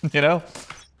then? You know?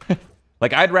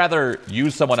 Like, I'd rather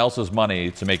use someone else's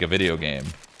money to make a video game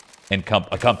and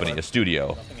a company, a studio.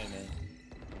 Nothing A main.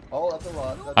 Oh, that's a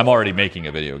lot. That's I'm a already lot. making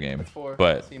a video game, That's 4.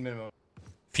 but C minimum.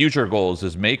 future goals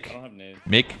is I make don't have nades.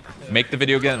 the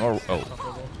video game or Out.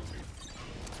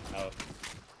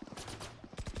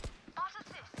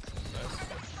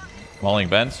 Mauling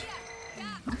bends.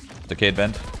 Decayed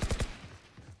bend.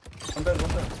 One bend,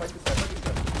 one bend. Fight this side, fight this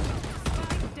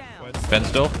side. Down. Bend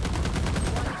still.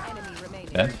 One enemy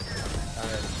remaining. Bend.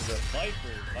 Alright, good job.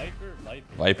 Viper.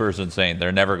 Viper's insane.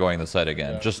 They're never going the site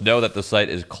again. Just know that the site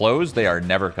is closed. They are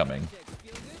never coming.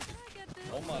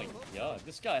 Oh my god,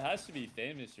 this guy has to be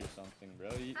famous or something, bro.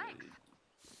 You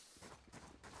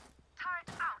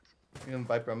know,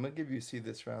 Viper, I'm gonna give you C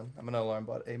this round. I'm gonna alarm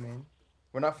bot A main.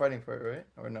 We're not fighting for it, right?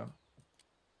 Or no?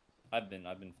 I've been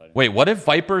fighting. Wait, what if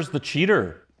Viper's the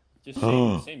cheater? Just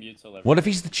same util every. What if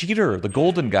he's the cheater? The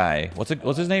golden guy. What's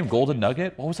his name? Golden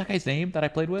Nugget? What was that guy's name that I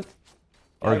played with?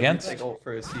 Or against? Like ult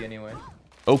for a C anyway.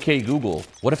 Okay, Google.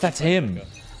 What if that's him?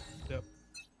 Yep.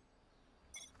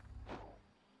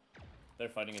 They're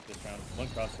fighting it this round. One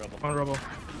cross rebel. One rebel.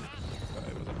 Oh,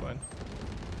 it wasn't blind.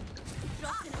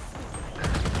 Drop in a smoke.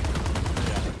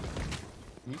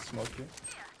 Can you smoke it?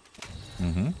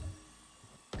 Mm-hmm.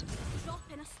 Drop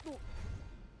in a smoke.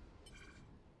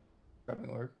 Grabbing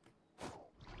orb.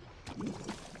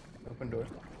 Open door.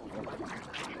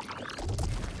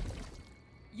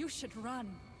 You should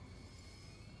run.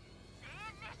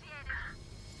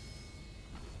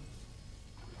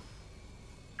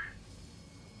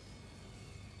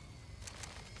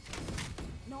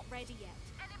 Not ready yet.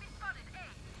 Enemy spotted A.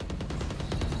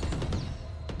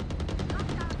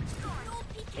 No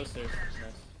peeking. Go stairs.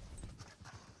 Nice.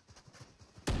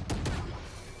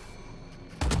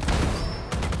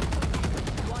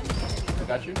 One enemy I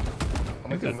got you. I'm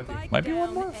with you. I'm with you. Spike Might be one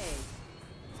down more. A.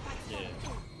 Yeah.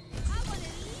 I want to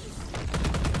leave.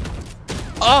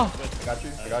 Oh! I got you.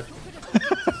 I got you.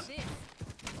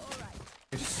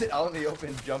 sit out in the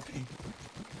open jumping.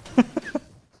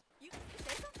 You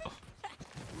say something?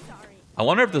 Sorry. I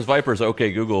wonder if this Viper's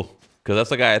okay Google, because that's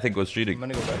the guy I think was I'm cheating.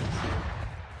 gonna go back to see.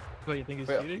 What, you think he's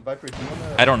Wait, cheating? Viper, do you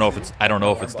wanna I don't know if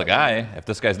see? it's the guy. If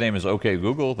this guy's name is okay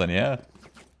Google, then yeah.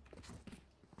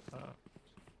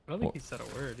 I don't think he said a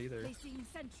word either. Placing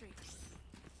sentry.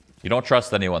 You don't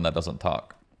trust anyone that doesn't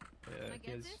talk. Yeah, I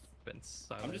get he's this? been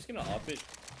silent. I'm just gonna op it.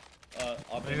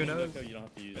 Op Maybe it, knows. Gecko, you don't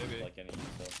have to use Maybe. like any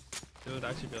stuff. It would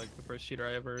actually be like the first cheater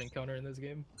I ever encountered in this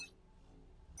game.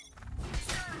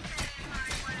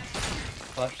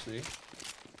 Flash C.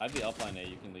 I'd be upline A,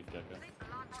 you can leave Gecko.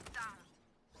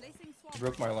 Placing swarm.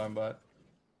 Broke my alarm bot.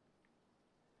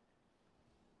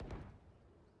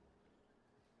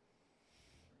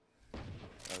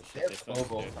 Oh shit, They have they fell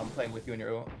Clovo. upstairs. I'm playing with you and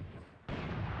your ult.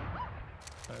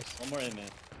 Nice. One more A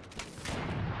mid.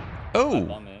 Oh,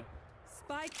 Bomb A.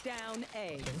 Spike down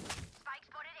A.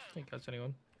 Can't catch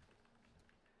anyone.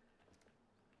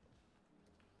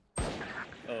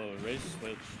 Oh, Ray's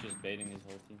switch, just baiting his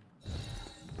whole team.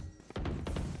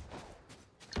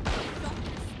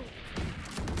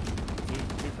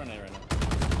 Two front A right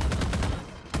now.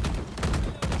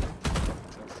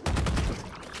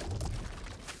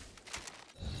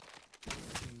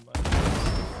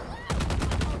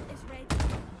 Is ready.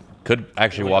 could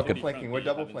actually walk double it. flanking. We're B,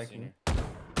 double haven't seen flanking.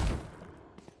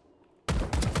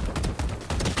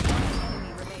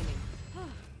 Enemy remaining.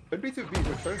 Could be through B.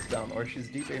 Her turret's down, or she's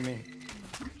deep A main.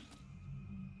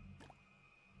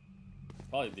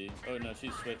 Probably B. Oh no,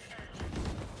 she's switched.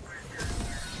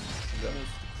 Yeah.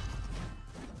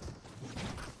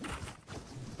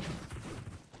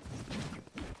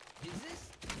 Is this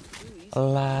too easy?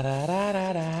 La da da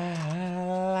da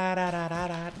da, la da da da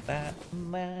da da.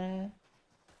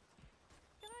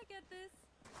 Can I get this?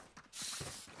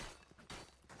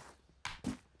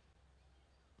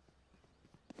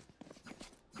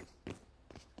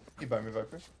 You buy me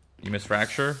Viper? You miss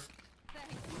fracture?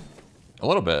 Thanks. A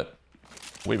little bit.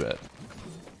 Wee bit.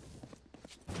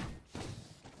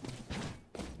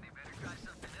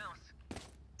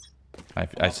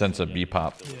 I sense a B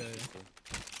pop. Yeah,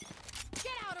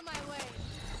 Get out of my way.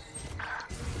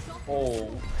 Oh.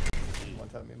 One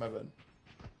time me, my bad.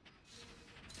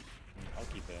 I'll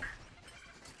keep A.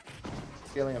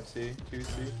 Scaling up C, 2C,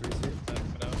 3C. yeah.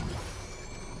 Put out.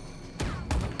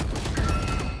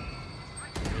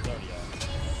 Ray's already out.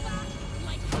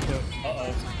 Okay.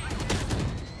 Uh-oh.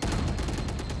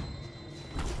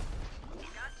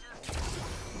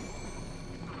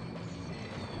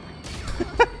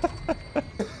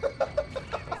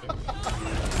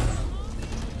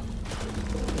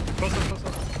 Close up, close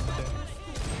up. Okay.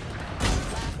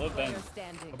 Look, Ben. Player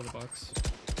standing. Top of the box.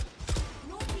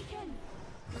 No peeking.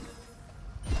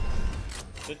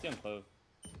 50 on Clove.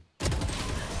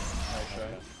 Nice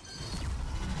try.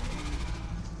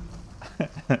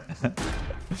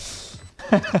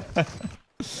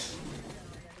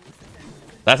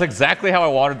 That's exactly how I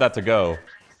wanted that to go.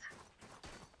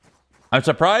 I'm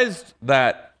surprised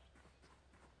that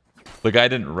the guy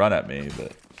didn't run at me,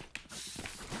 but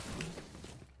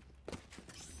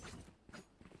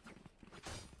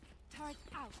Turret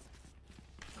out.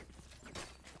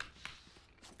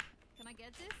 Can I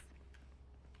get this?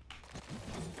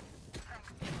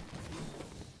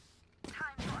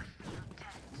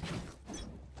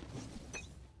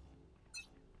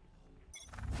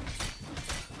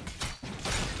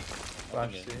 Flash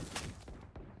Okay. C.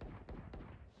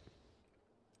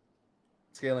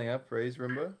 Scaling up, raise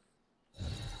Roomba.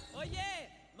 Oh yeah!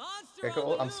 Monster Gecko on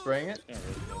ult, the I'm loose! spraying it. Gonna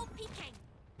raise No it. peeking.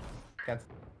 Can't.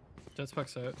 Jet's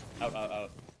puck's out. Out, out,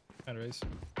 out. And raise.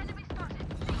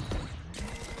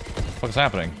 what's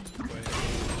happening?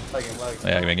 Lagging, lagging.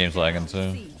 Yeah, my game's lagging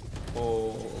too. C.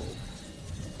 Oh.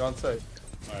 They're on site.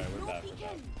 Alright, we're No back, we're back.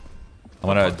 peeking. I'm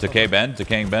gonna decay bend,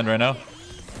 decaying bend right now.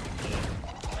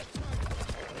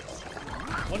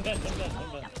 One Ben, one Ben,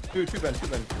 one Ben. Two Ben, two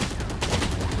Ben.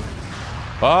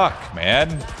 Fuck, man.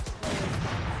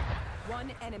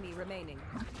 One enemy remaining.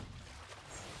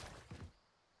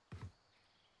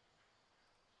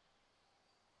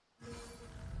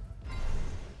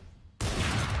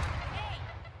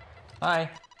 Hi.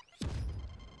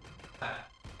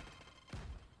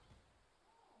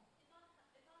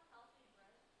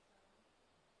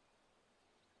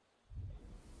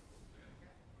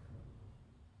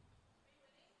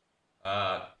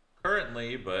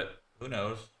 Currently, but who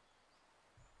knows?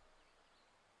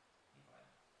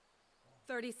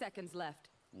 30 seconds left.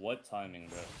 What timing,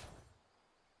 bro?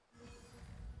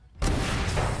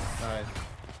 Nice.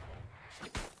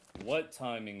 What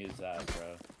timing is that,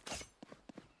 bro?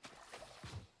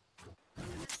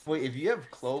 Wait, if you have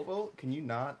Clovo, can you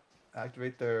not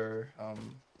activate their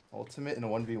ultimate in a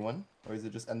 1v1, or is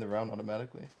it just end the round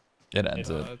automatically? It ends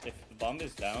it. If the bomb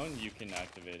is down, you can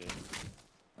activate it.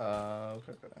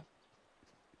 Okay.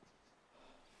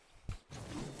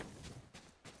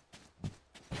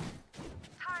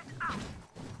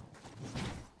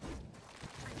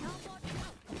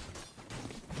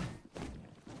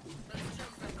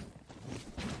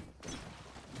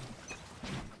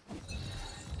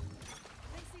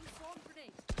 Placing swarm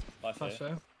grenade. Flash Flash A. A.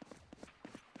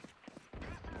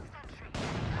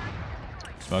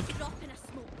 Smoked. Drop in a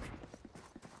smoke.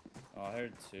 Oh, I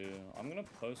heard two. I'm gonna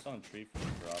post on tree for the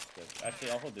drop clip.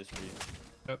 Actually, I'll hold this tree.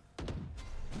 Yep.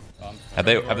 Have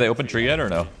they opened tree yet or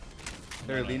no?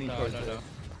 They're leaning No, towards no, it. no.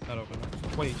 Not open.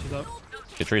 Wait, she's up.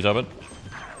 Get trees open.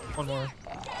 One more.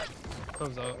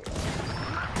 Close out.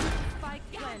 Spike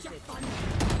planted.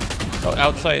 Oh,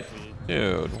 outside.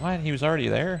 Dude, what? He was already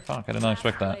there? Fuck, I did not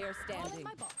expect that. Player standing.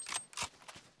 My bot.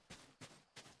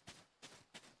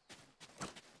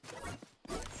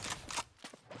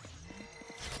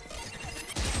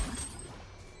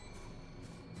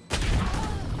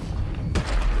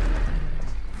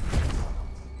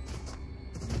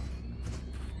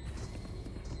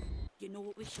 You know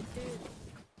what we should do?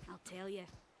 I'll tell you.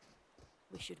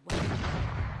 We should win.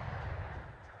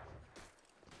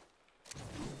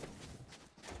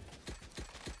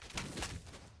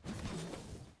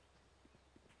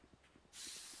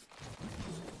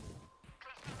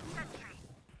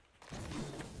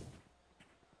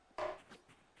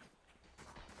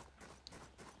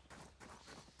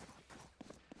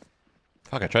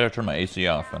 Fuck, I tried to turn my AC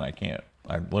off and I can't.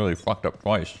 I literally fucked up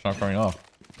twice. It's not turning off.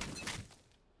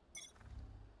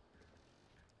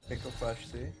 Take a flash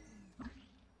C.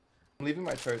 I'm leaving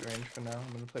my turret range for now.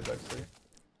 I'm gonna play back C.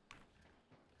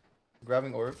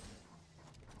 Grabbing orb.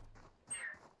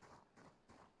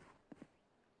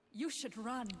 You should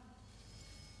run.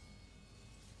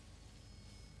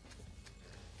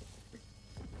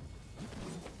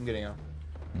 I'm getting out.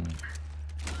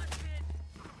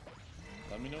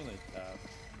 Let me know when they tap.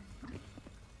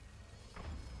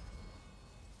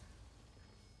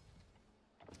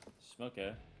 Smoke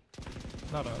A.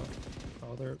 Not a.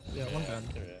 Oh, they're. Yeah, one gun.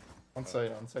 They're A. On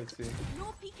site C.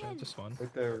 No peeking. Yeah, just one.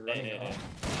 Like they're running A. off.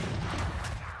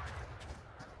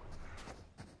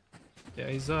 Yeah,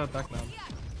 he's back now.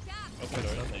 Open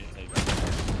door. Take.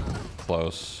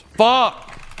 Close.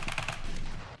 Fuck!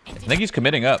 I think he's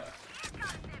committing up.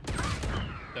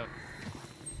 Yep.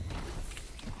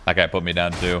 That guy put me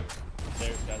down too.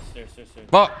 Stairs, guys. Stairs.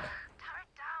 Fuck!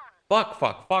 Fuck.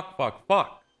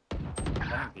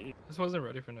 Coming B. This wasn't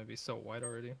ready for him to be so wide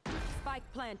already. Spike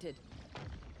planted.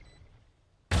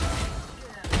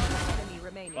 Enemy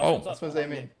remaining. Oh. This one's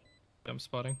aiming. I'm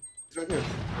spotting. He's right here.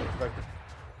 Right, back here.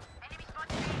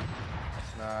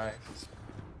 Nice.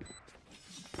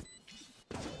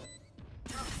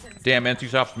 Damn,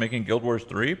 Antisoft's making Guild Wars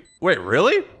 3? Wait,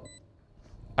 really?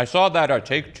 I saw that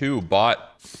Take-Two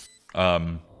bought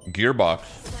Gearbox,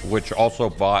 which also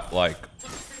bought, like...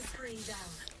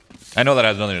 I know that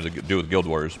has nothing to do with Guild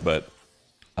Wars, but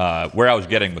where I was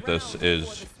getting with this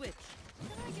is...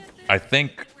 I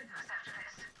think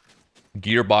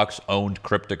Gearbox owned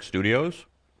Cryptic Studios,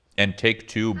 and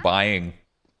Take-Two buying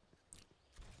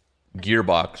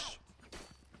Gearbox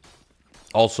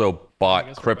also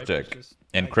bought Cryptic,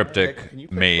 and Cryptic Can you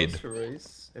play made close to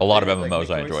race? a lot of If they, MMOs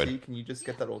I make more enjoyed. C, can you just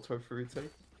get that ult for retake?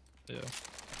 Yeah.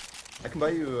 I can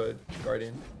buy you a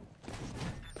Guardian.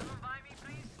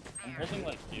 I'm holding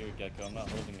like here, Gecko. I'm not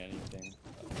holding anything.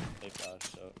 They flash,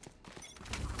 so.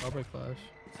 I'll break flash.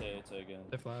 It's A again.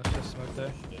 They flash. Just smoke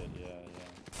there. Shit, yeah. Yeah.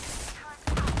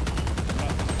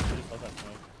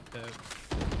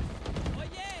 Oh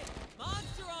yeah!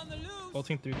 Monster on the loose!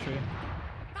 Ulting through tree.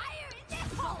 Fire in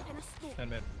this hole. In a smoke. And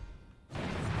mid.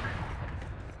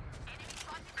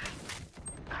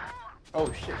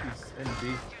 Oh shit, he's in B.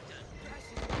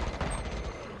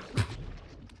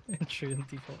 And tree in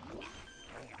default.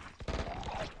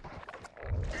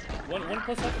 One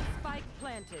close up. Spike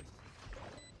planted.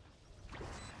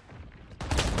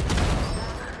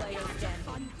 Player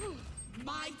standing.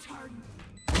 My turn.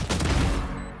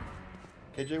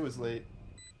 KJ was late.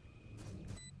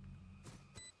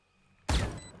 Nice,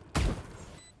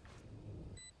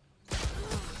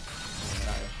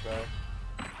 bro.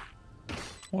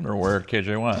 Wonder where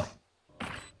KJ went.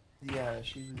 Yeah,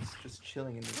 she was just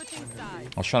chilling in this Switching corner.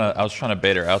 sides. I was trying to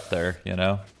bait her out there, you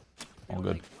know? All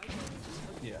good.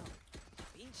 Yeah.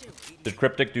 Did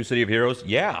Cryptic do City of Heroes?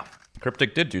 Yeah.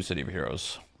 Cryptic did do City of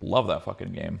Heroes. Love that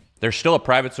fucking game. There's still a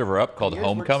private server up called You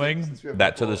guys worked Homecoming since we have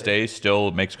that to football, this day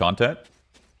still makes content.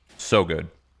 So good.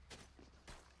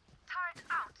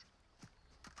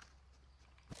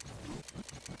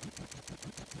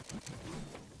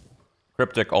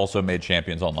 Cryptic also made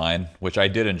Champions Online, which I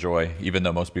did enjoy, even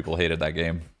though most people hated that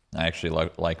game. I actually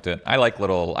liked it. I like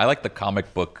the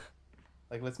comic book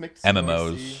Like, let's make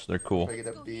MMOs. C, They're cool. break it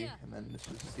up B, and then let's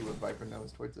just see what Viper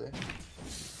knows towards A.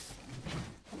 That's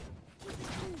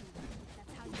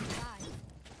how you survive.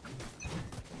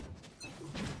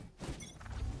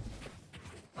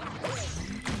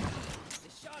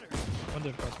 One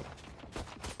did cross.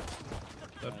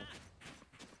 Dead.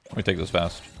 Let me take this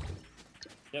fast.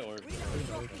 Yeah, or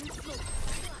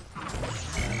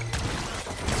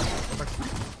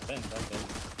bend.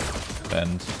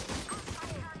 Bend.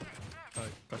 Oh,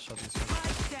 got shot these.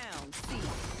 Spike down. C.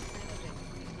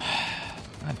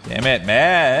 God damn it,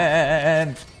 man!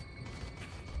 Has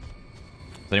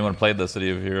anyone played the City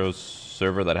of Heroes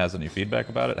server that has any feedback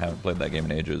about it? I haven't played that game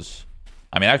in ages.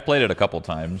 I mean, I've played it a couple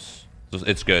times.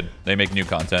 It's good. They make new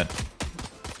content.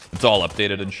 It's all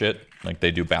updated and shit. Like,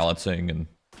 they do balancing and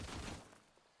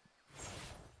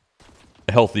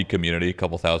a healthy community, a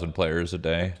couple thousand players a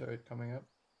day. Turret coming up.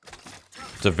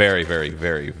 It's a very, very,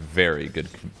 very, very good,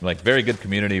 like, very good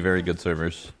community, very good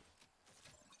servers.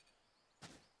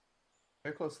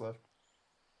 Very close left.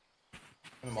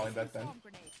 And a molly back then. Swarm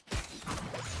grenade.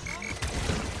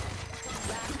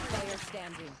 Last player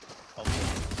standing.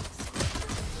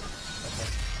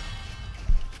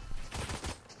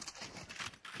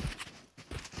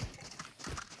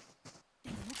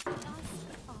 They look like us.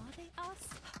 Are they us?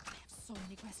 I have so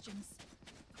many questions.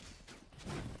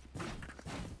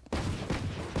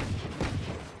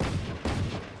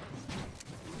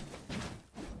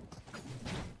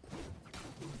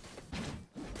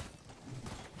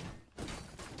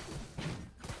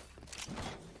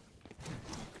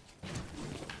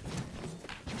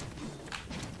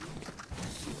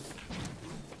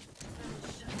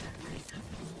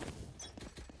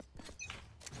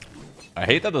 I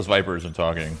hate that this Viper isn't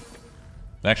talking.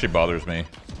 It actually bothers me. Is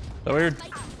that weird?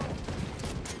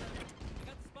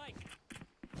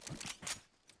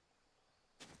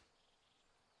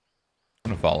 I'm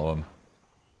gonna follow him.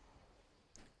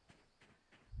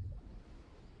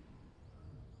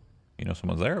 You know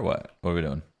someone's there or what? What are we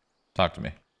doing? Talk to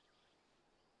me.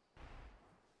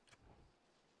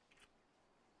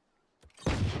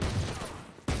 Let's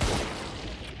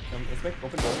make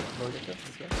open door.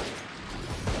 Let's go.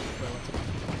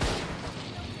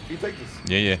 You take this.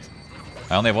 Yeah, yeah.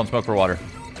 I only have one smoke for water.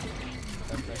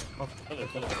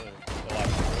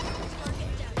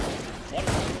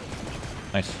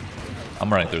 Nice.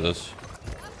 I'm running through this.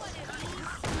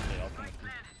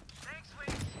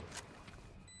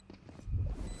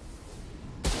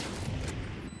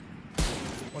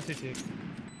 One CT.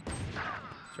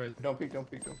 Right. Don't peek.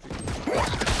 Enemy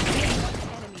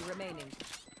remaining.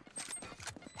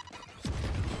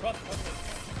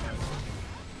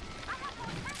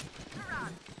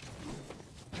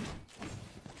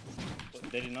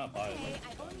 They did not buy it. Okay, I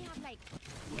only have like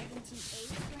 78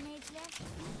 grenades left.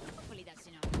 Hopefully that's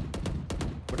enough.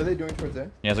 What are they doing towards A?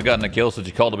 He hasn't gotten a kill, so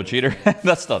you called him a cheater?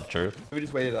 That's not true. We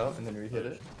just wait it out and then re-hit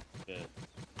it. Yeah.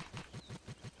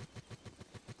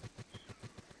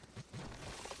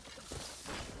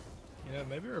 You know,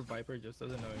 maybe our Viper just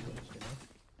doesn't know English, you know?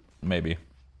 Maybe.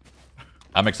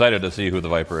 I'm excited to see who the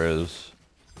Viper is.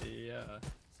 Yeah. See you on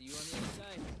the other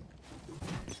side.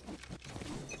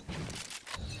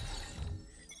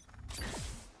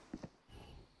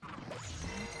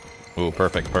 Ooh,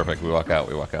 perfect. We walk out.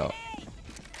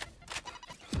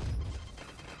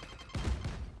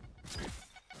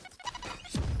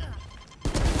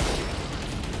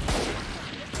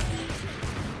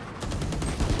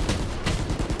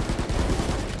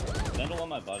 Vandal on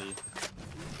my body.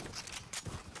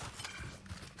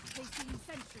 Placing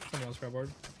sentry. Someone else grab board.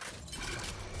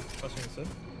 Flashing instead.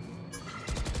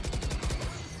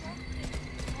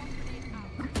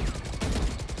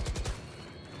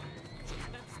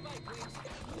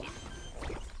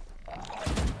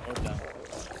 Or down.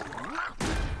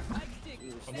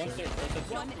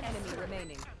 One enemy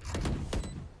remaining.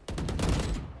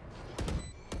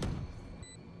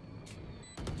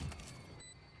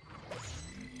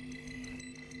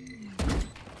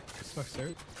 Smoke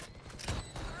start.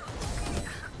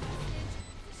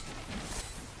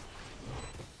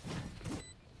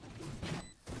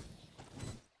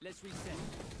 Let's reset.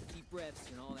 Deep breaths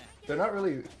and all that. They're not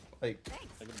really like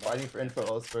fighting for info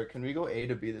elsewhere. Can we go A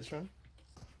to B this run?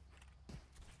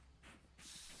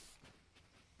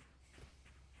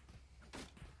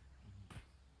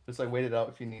 Just like wait it out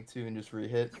if you need to and just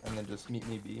re-hit and then just meet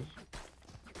me B.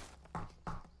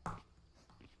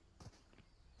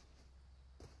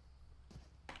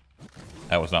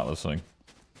 I was not listening.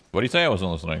 What do you say? I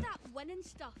wasn't listening. That winning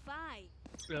stuff, aye.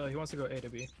 He wants to go A to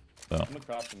B. So I'm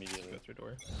across immediately. Go through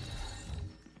door.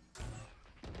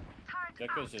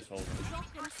 Gecko's just holding. Drop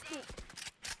in a smoke.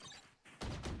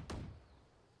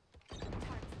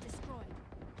 Target destroyed.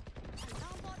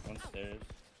 Alarm bot One out. stairs.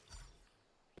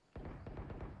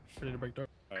 Ready to break door.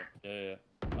 Alright, yeah.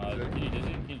 Can you dizzy?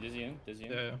 Can you dizzy in? Dizzy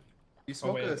in? Yeah. You Oh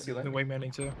smoke wait, the ceiling. the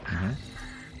waymanning too. mhm.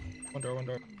 One door, one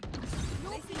door.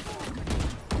 Placing swarm grenade.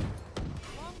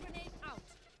 Swarm grenade out.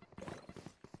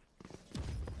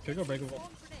 Could go breakable.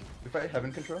 Swarm grenade. If I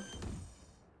heaven control.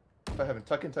 If I heaven,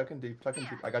 tuck in deep, tuck in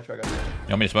deep. I got you. You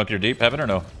want me to smoke your deep heaven or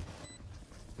no?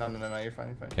 No, you're fine,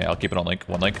 you're fine. Okay, I'll keep it on link.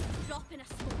 One link. Drop in a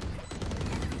smoke.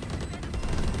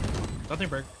 Nothing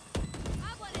break.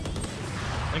 I want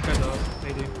it. Link guys out.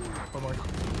 AD. One more.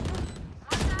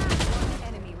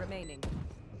 One enemy remaining.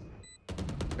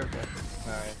 Okay.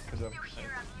 Alright, good job.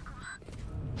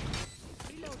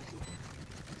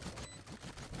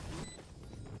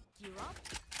 Gear up.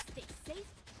 Stay safe.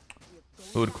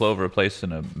 Who would Clove replace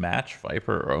in a match?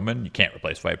 Viper or Omen? You can't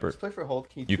replace Viper. Let's play for hold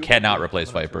key. You 2, cannot hold key,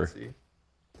 replace 1, 2, Viper. C.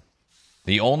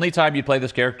 The only time you play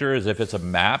this character is if it's a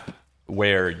map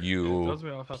where It you throws me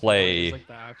off how play it's like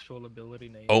the actual ability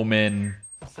name Omen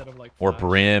instead of like or Flash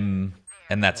Brim,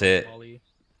 and that's or it. Molly.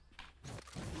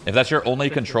 If that's your only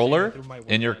It's like controller through my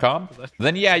in your website, comp, 'cause that's-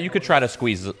 then yeah, you could try to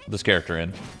squeeze this character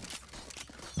in.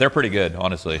 They're pretty good,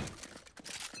 honestly.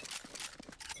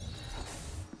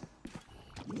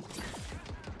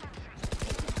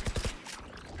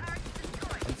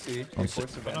 Let's see. On C.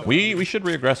 Reinforce the vandal. We should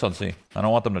regress on C. I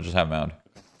don't want them to just have mound.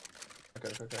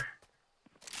 Okay.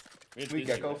 We had Can we dizzy,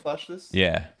 Gecko right? flash this?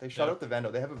 Yeah. They shot out the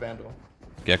vandal. They have a vandal.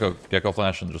 Gecko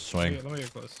flash and just swing. Let me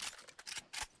get close.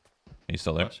 He's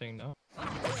still there. Flashing now.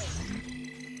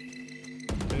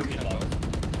 Maybe not.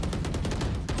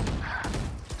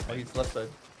 Oh, he's left side.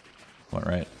 Went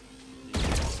right.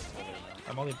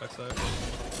 I'm only backside.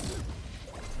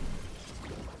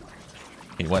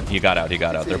 He got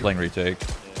out. They're playing retake.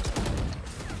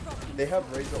 They have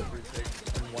Razor retake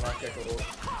and one on Gecko ult.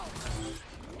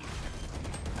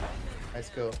 Nice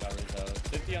kill. Got rid of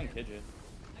 50 on Kidget.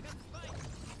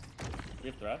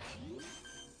 You have thrash?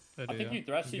 I I do, think yeah. you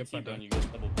thrash can get CT front when end. you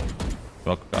get double play.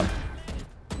 Smoke gone.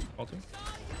 Ulting.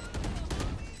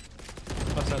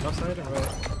 Left side and right.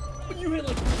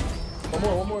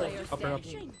 One more. Player Upper, up.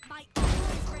 standing. My armor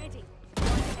is ready.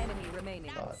 One enemy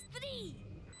remaining. God. That's 3.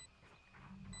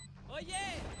 Oh yeah!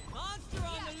 Monster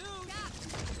on the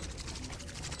loose!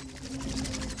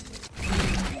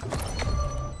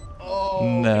 Oh.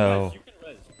 No. You can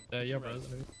res. Yeah, yeah, bro.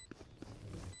 Maybe.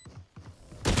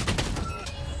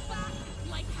 Back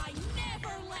like I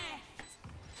never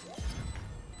left.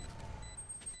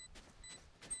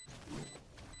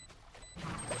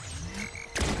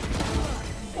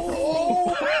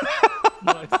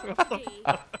 Nice. Today,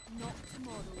 not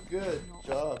tomorrow. Good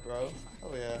job, bro.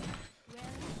 Oh yeah.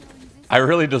 I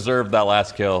really deserved that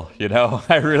last kill, you know?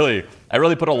 I really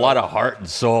put a lot of heart and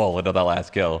soul into that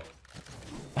last kill.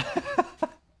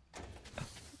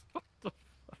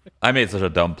 I made such a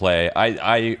dumb play.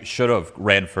 I should have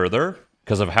ran further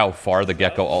because of how far the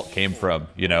Gecko ult came from,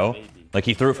 you know? Like,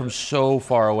 he threw it from so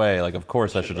far away. Like, of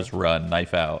course I should just run,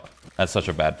 knife out. That's such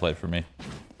a bad play for me.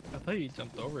 I thought you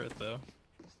jumped over it though.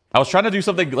 I was trying to do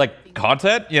something, like,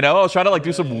 content, you know? I was trying to, like,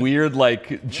 do some weird,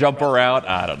 like, jump around.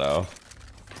 I don't know.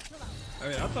 I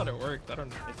mean, I thought it worked. I didn't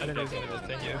know it was gonna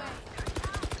continue.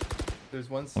 There's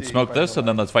one C. Let's smoke this, and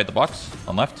then let's fight the box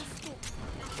on left.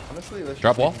 Honestly, let's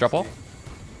Drop just wall, take drop C. wall.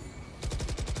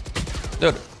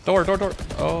 Dude, door.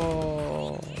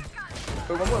 Oh.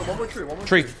 Wait, one more tree.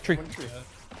 Tree. One tree.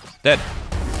 Dead.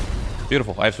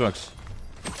 Beautiful. I have smokes.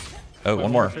 Oh,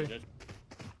 one more. And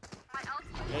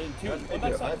two. I Oh, have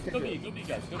backside. Go Kidget. B,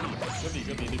 guys. Go B. There's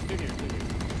two here.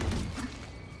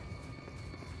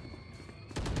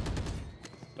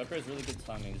 Viper has really good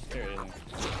timing. Just carry him.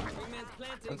 Wingman's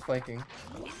planting. One's flanking.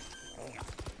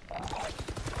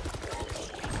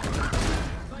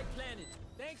 Spike planted.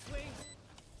 Thanks, Wings.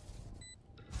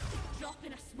 Drop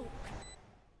in a smoke.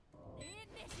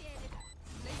 Initiated.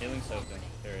 Healing something.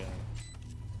 Carry him.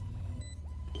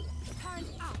 Turn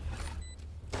up.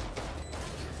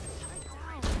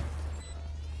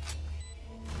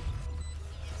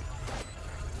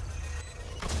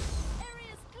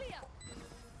 Area's clear.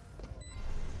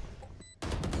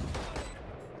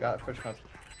 Got it, push concept.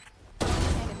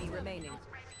 Enemy remaining.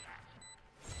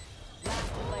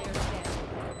 Last player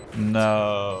standing.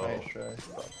 No. Nice try.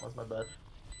 That was my bad.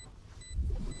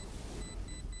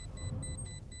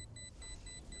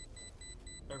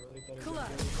 I really thought it Cool. was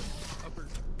gonna go upper.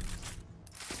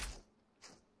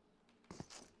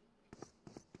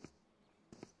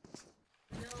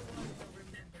 No one will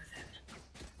remember them.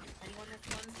 Anyone with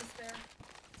funds to spare?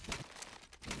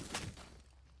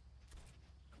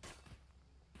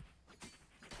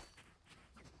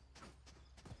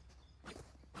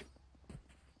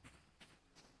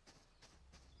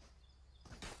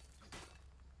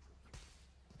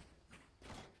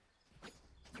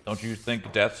 Don't you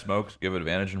think death smokes give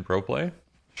advantage in pro play?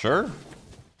 Sure.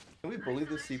 Can we bully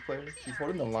the C player? He's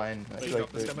holding the line. I feel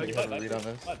like they have a read on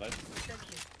this.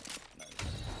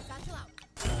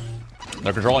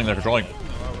 They're controlling. They're controlling.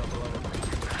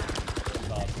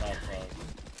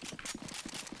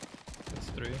 It's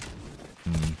 3.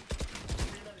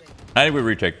 I think we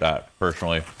retake that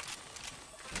personally.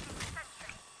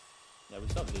 Yeah, we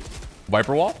still deep.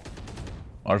 Viper wall?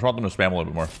 I just want them to spam a little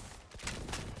bit more.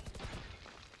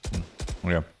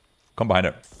 Yeah. Come behind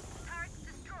it.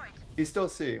 He's still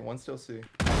C. One still C.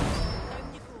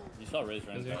 You saw Raze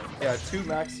right now. Yeah, 2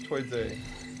 max towards A.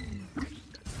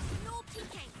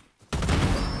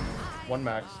 1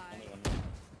 max.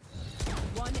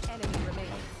 One enemy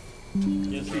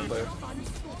remaining. Yes, C player.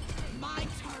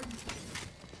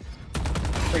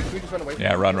 Wait, can we just run away from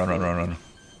Yeah, him? run.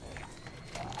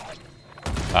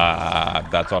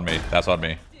 That's on me. That's on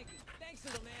me.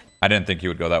 I didn't think he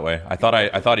would go that way. I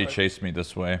thought he chased me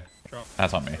this way.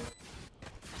 That's on me.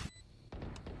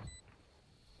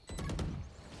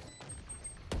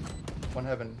 One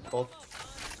heaven, both.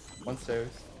 One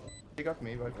stairs. Take off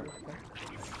me, Viper. Okay.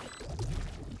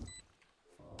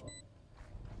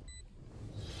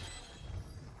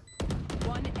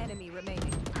 One enemy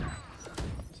remaining.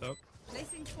 So.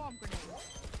 Placing swarm grenade.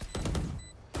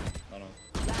 No.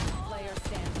 Last player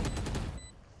standing.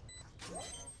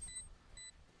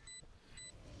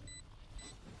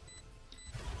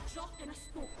 Drop in a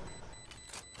smoke.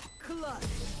 Clutch.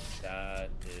 That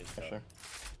is. Yeah, sure.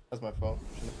 That's my fault.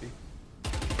 Shouldn't be.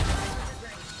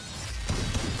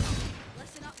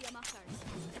 Listen up, you muckers.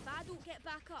 If I don't get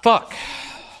back up, Fuck.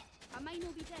 I might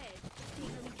not be dead. Just take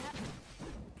a wee kip.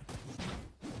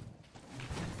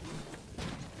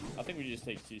 I think we just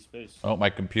take C space. Oh, my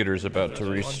computer's about to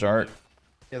restart.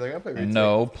 Yeah, they're gonna play retake.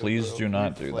 No, because please we'll do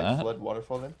not leave, do like, that. Flood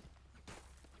waterfall then.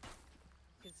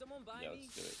 Can someone buy Yeah, me,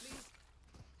 let's do it. please?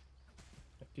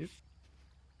 Thank you.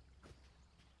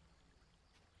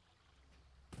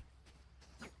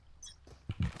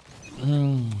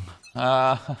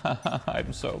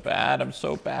 I'm so bad. I'm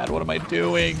so bad. What am I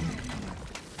doing?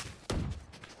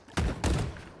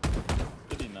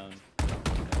 Could be known.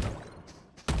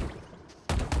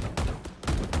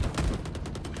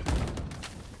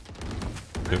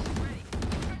 Good.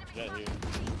 Jet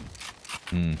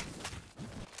here.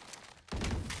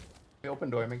 We open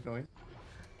door, make noise.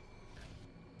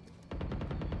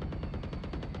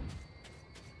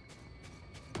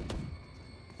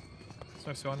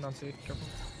 So Swan on C. Careful.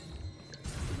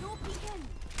 No peeking.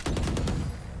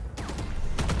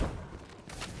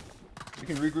 We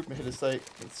can regroup and hit a site.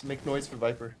 Let's make noise for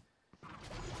Viper.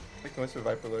 Make noise for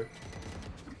Viper lurk.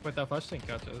 Wait, that flash didn't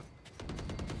catch it.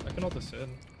 I can hold this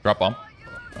in. Drop bomb.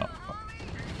 Oh.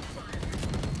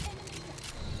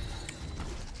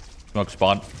 Smoke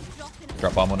spawn.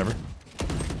 Drop bomb whenever.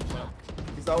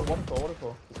 He's out.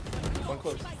 Waterfall. One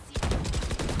close.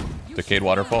 Decayed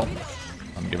waterfall.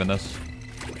 I'm giving this.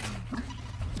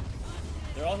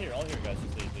 They're all here, guys.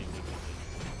 Just stay.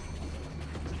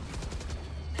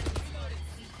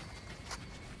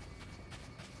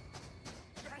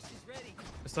 Thrash is ready.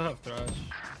 I still have Thrash.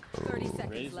 30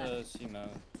 seconds Raise left. C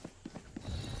mount.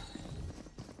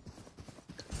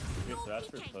 We have Thrash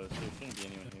for close. There shouldn't be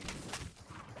anyone here.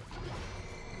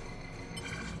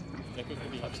 Neko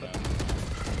could be up down.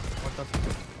 What the?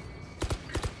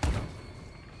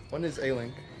 One is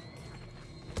A-Link.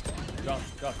 Drop.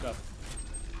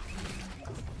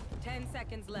 10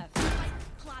 seconds left.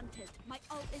 Planted. My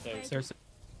ult is Stairs. ready. Stairs.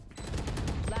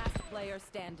 Last player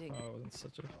standing. Oh, that's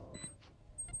such a.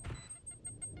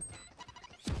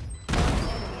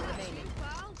 Enemy remaining.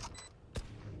 Well.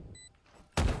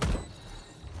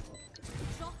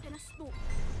 Drop in a smoke.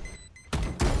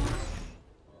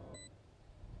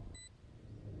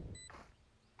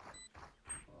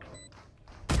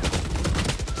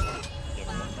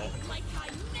 Like I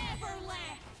never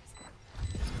left.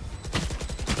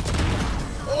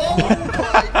 Oh my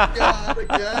god,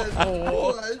 again.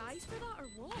 What? Prize for that or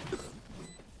what?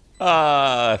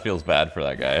 That feels bad for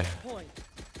that guy. Point.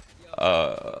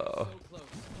 So close.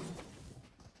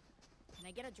 Can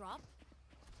I get a drop?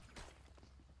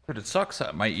 Dude, it sucks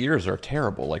that my ears are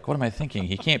terrible. Like, what am I thinking?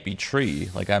 He can't be tree.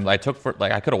 Like, I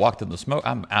could have walked in the smoke.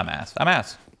 I'm ass.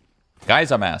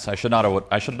 Guys, I'm ass. I should not have won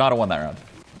that round.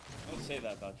 Don't say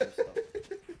that about yourself.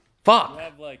 Fuck. You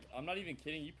have like, I'm not even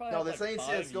kidding. You probably No, have this ain't like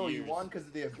 5 CS:GO. You years. won because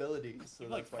of the abilities, so You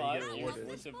have, that's like why you 5 get years rewarded.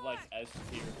 worth of like S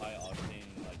tier high octane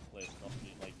like clips off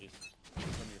you, like just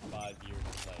from your 5 years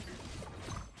of like.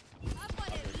 I've got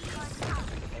it.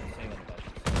 Don't say that about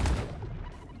yourself.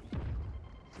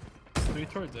 It's 3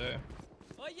 towards A.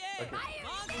 Oh yeah! Nice.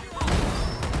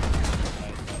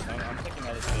 I'm taking that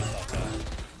hella space off that.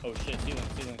 Oh shit,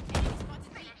 ceiling.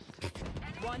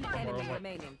 One enemy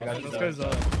remaining. This guy's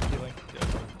healing. Yeah.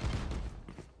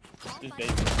 Just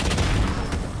bait.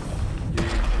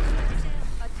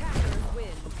 Attackers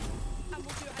win. And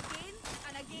we'll do it again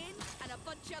and again and a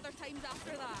bunch of other times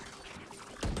after that.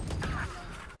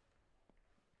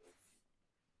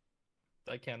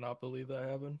 I cannot believe that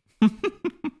happened.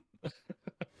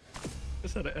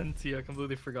 Just had an NT. I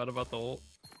completely forgot about the ult.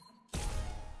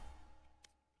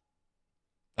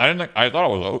 I thought it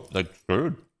was like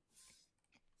screwed.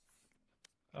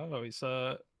 Oh, he's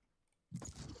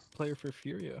player for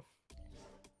Furia.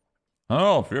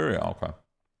 Oh, Fury. Okay.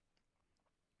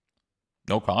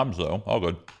 No comms though. All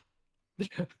good.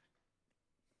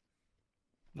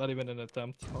 Not even an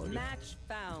attempt. All good. Match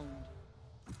found.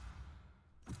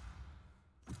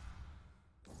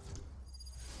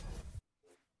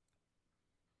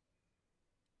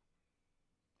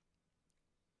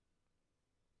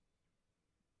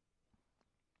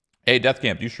 Hey, Death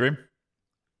Camp, do you stream?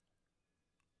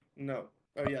 No.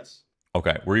 Oh yes.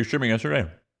 Okay. Were you streaming yesterday?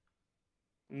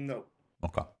 No.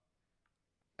 Okay.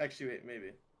 Actually, wait,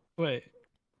 maybe. Wait.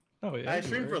 Oh yeah. I you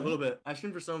streamed were, for a right? little bit. I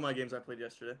streamed for some of my games I played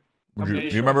yesterday. Do pretty you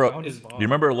sure I remember? found Do his you bomb.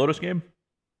 remember a Lotus game?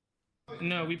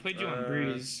 No, we played you on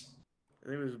Breeze. I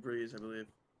think it was Breeze, I believe.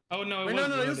 Oh no, Wait, no,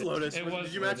 it was Lotus. Lotus. It was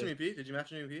Did you match Lotus. MVP? Did you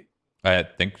match an MVP? I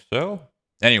think so.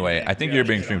 Anyway, I think Yeah, you're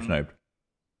being yeah. stream sniped.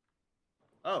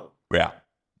 Oh. Yeah,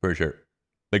 pretty sure.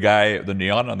 The guy, the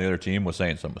neon on the other team, was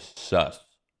saying some sus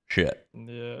shit.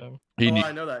 Yeah.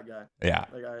 I know that guy. Yeah.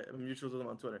 Like I'm mutuals with him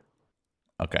on Twitter.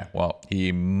 Okay. Well,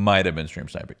 he might have been stream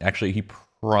sniping. Actually, he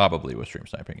probably was stream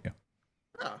sniping you.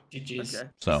 Oh. GG's. Okay.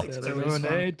 So. Yeah, So like, it's oh, fun.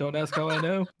 hey, don't ask how I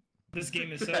know. This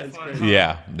game is so That's fun. crazy.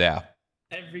 huh? Yeah.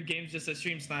 Every game's just a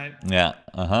stream snipe. Yeah.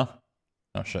 Uh-huh.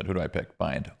 Oh shit, who do I pick?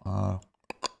 Bind. Can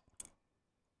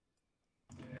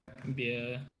be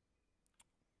a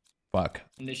Fuck.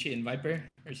 initiate Viper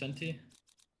or Senti.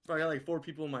 Bro, I got like 4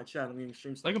 people in my chat. I'm getting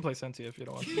stream I sniped. can play Senti if you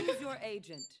don't want. Choose your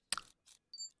agent.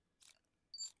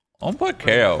 I'm put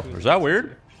KO. Is that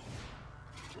weird?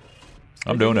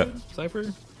 I'm doing it. Cypher?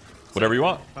 Whatever you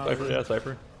want. Oh, Cypher, really? yeah,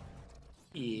 Cypher.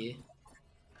 Yeah.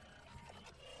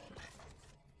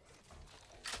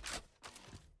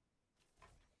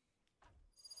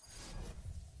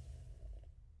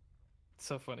 It's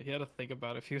so funny. He had to think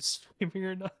about if he was streaming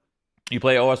or not. You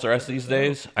play OSRS these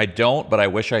days? I don't, but I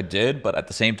wish I did. But at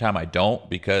the same time, I don't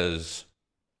because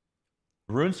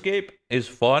RuneScape is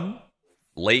fun.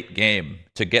 Late game.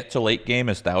 To get to late game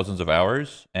is thousands of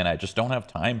hours, and I just don't have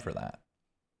time for that.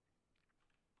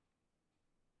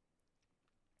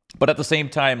 But at the same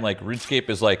time, like RuneScape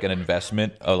is like an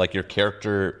investment. Like your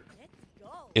character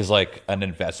is like an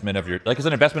investment of your it's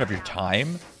an investment of your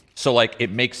time. So like it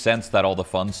makes sense that all the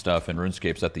fun stuff in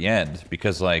RuneScape's at the end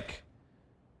because like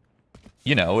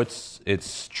you know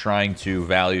it's trying to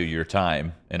value your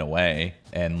time in a way,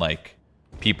 and like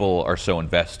people are so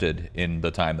invested in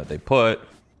the time that they put.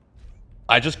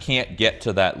 I just can't get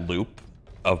to that loop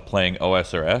of playing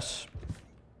OSRS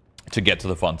to get to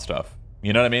the fun stuff.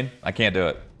 You know what I mean? I can't do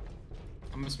it.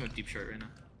 I'm gonna smoke deep short right now.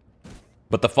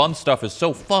 But the fun stuff is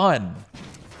so fun.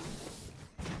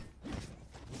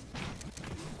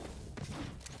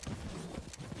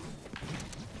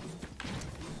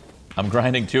 I'm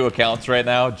grinding 2 accounts right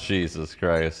now. Jesus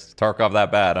Christ. Tarkov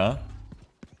that bad, huh?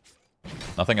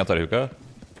 Nothing outside hookah?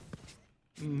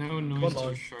 No One noise long.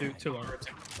 too short. Too long. I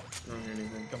don't hear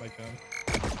anything. Got my phone.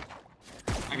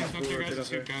 I can smoke your guys'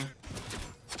 hookah.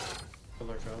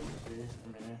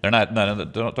 They're not. No,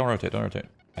 don't rotate. Don't rotate.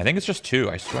 I think it's just 2.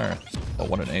 I swear. Oh,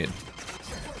 1 and 8.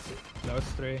 No,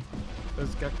 it's 3.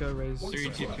 There's Gecko raised. 3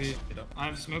 TP.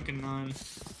 I'm smoking 9.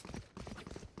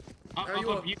 Up, How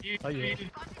you up, up? you. Oh, yeah.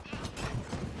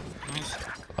 Nice.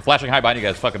 I'm flashing high behind you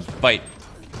guys. Fucking fight.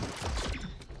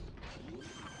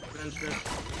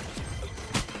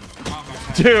 Oh my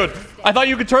god. Dude, I thought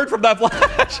you could turn from that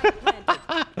flash.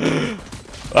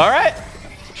 All right.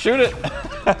 Shoot it.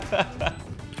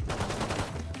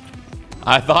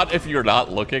 I thought if you're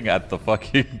not looking at the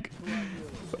fucking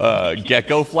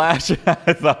gecko flash,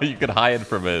 I thought you could hide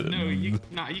from it. No, you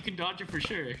can dodge it for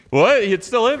sure. What? It's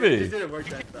still in It me. didn't work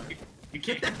that time. You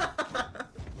can't.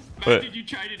 Wait. Did you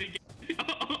try it again?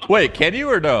 Wait, can you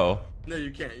or no? No,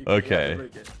 you can't. You Okay. You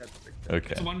have to break it. You have to break it.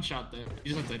 Okay. It's one shot though.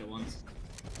 You just have to hit it once.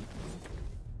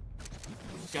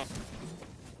 Go.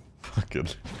 Fucking.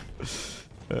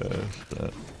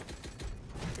 Shit.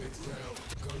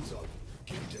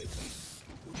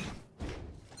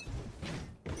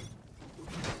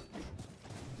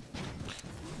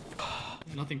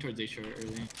 Nothing towards A short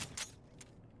early.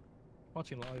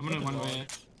 Watching live. I'm gonna one way.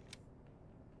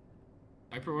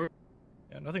 Viper orb.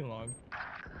 Yeah, nothing long.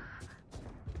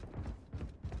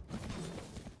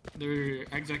 They're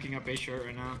execing up A short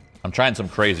right now. I'm trying some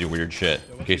crazy weird shit,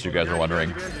 in case you guys are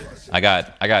wondering. I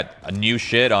got a new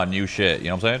shit on new shit, you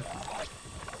know what I'm saying?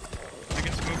 I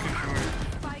can smoke you short.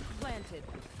 Spike planted.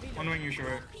 One wing you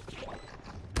short.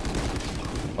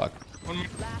 Fuck. One wing.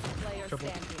 Last player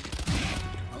standing.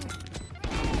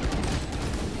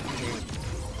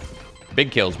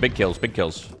 Big kills, big kills, big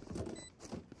kills.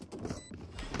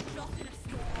 No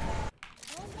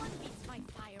one beats my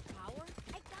firepower.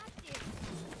 I got this.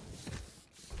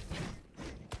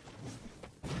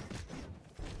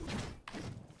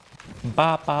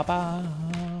 Ba ba ba.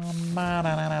 Ma,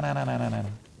 na, na, na, na, na, na, na.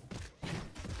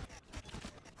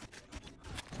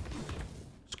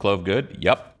 Is Clove good?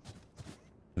 Yep.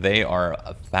 They are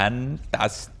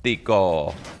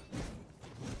fantastico.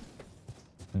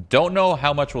 Don't know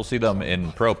how much we'll see them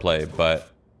in pro play,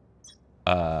 but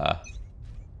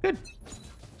good.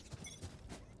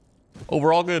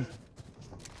 Overall good.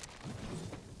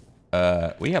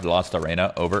 We have lost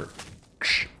Arena. Over.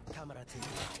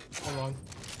 Hold on.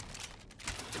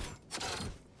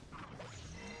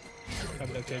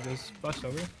 Have no cages. Flash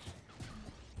over.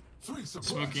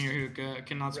 Smoking your hookah.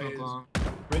 Cannot smoke long.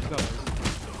 Raise fellas.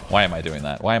 Why am I doing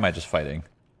that? Why am I just fighting?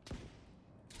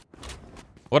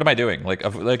 What am I doing? Like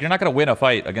you're not gonna win a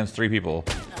fight against 3 people.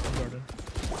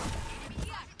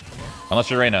 Unless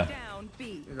you're Reyna.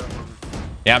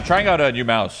 Yeah, I'm trying out a new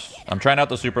mouse. I'm trying out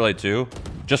the Super Late 2,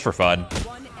 just for fun.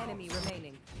 One enemy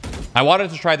remaining. I wanted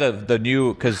to try the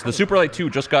new, because the Super Late 2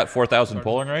 just got 4,000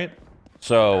 polling rate.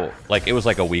 So, like, it was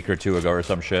like a week or 2 ago or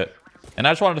some shit. And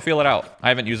I just wanted to feel it out. I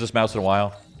haven't used this mouse in a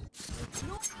while.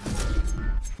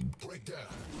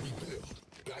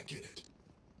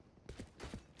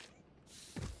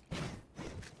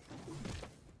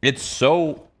 It's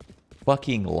so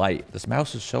fucking light. This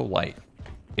mouse is so light.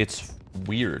 It's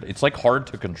weird. It's like hard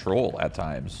to control at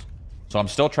times. So I'm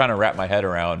still trying to wrap my head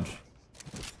around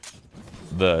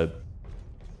the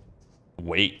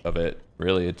weight of it.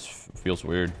 Really, it feels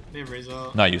weird.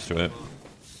 Not used to it.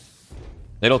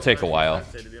 It'll take a while.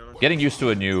 Getting used to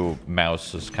a new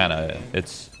mouse is kind of, I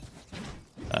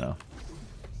don't know.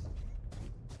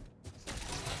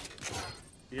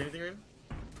 You get anything, Rain?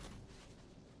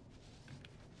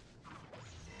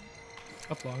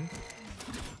 Up long.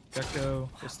 Gecko.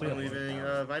 There's 3 I'm leaving.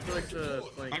 Viper likes to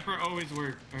flank. Viper always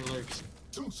work or lurks.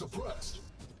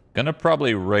 Gonna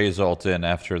probably raise ult in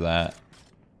after that.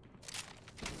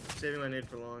 Saving my nade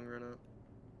for long, run up.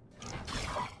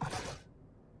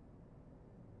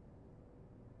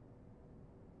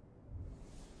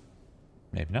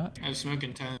 Maybe not. I was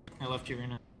smoking 10. I left you right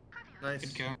now. Nice.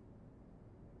 Good count.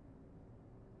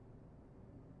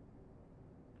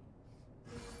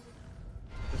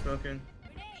 They're smoking.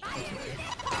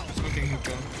 Smoking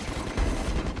hookah.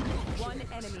 One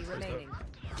enemy remaining.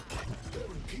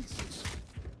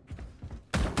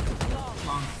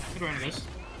 Long. Good run, guys.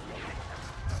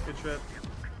 Good trip.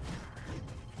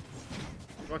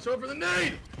 Watch out for the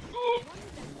nade!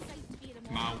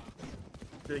 Wow.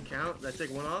 Did it count? Did I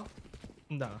take one off?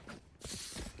 Nah.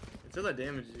 It said that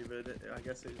damages you, but I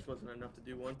guess it just wasn't enough to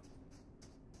do one.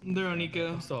 They're on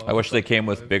eco. I wish they came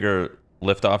with bigger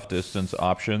liftoff distance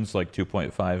options, like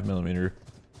 2.5mm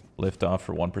liftoff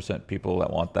for 1% people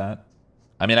that want that.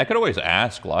 I mean, I could always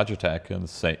ask Logitech and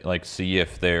say, like, see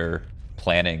if they're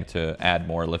planning to add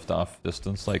more liftoff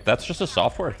distance. Like, that's just a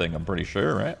software thing, I'm pretty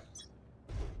sure, right?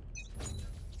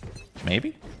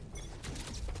 Maybe?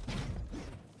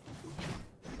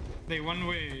 They one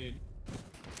way.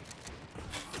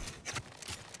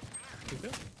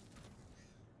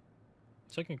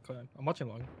 Second clan. I'm watching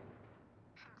long.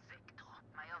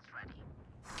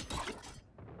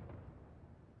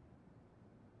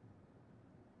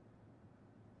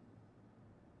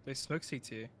 They smoke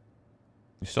CT. You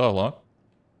still have long?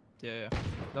 Yeah.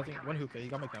 Nothing. One hookah. You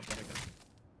got my camp.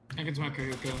 I can smoke a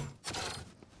hookah.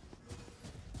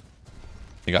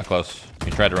 You got close.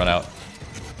 You tried to run out.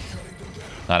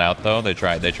 Not out though. They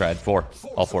tried. They tried. 4.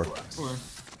 All 4.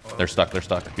 4. They're stuck. They're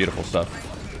stuck. Beautiful stuff.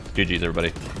 GG's,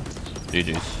 everybody.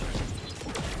 GG's.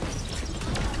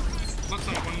 Left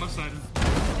side. One left side.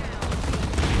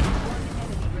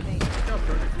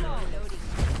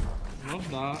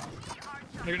 Love that.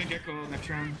 They're gonna get goal next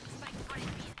round.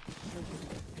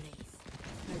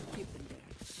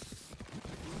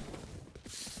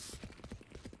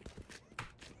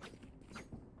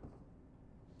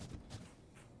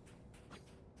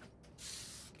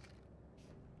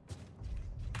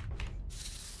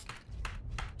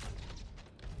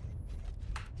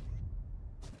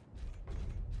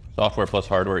 Software plus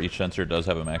hardware, each sensor does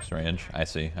have a max range. I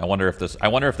see. I wonder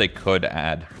if they could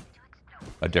add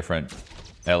a different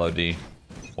LOD,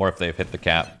 or if they've hit the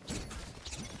cap.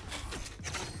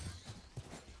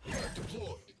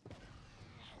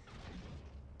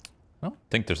 I don't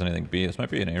think there's anything B. This might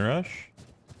be an A rush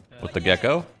with the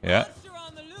gecko. Yeah.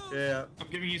 Yeah. I'm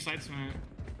giving you side smoke.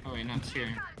 Oh wait, not here.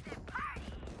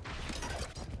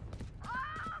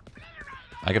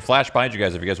 I can flash behind you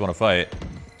guys if you guys want to fight.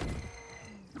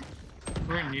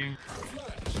 We're in you.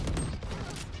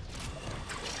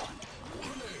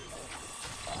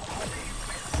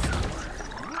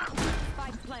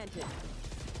 Spike planted.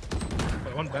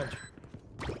 Wait, one bench.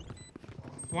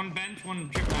 One bench, one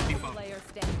default. Player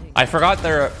standing. I forgot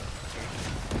there.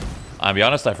 I'll be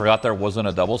honest, I forgot there wasn't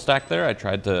a double stack there. I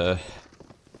tried to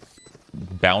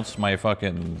bounce my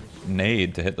fucking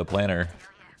nade to hit the planter.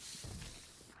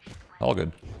 All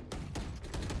good.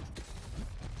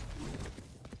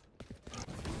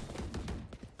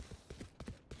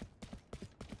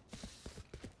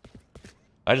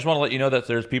 I just want to let you know that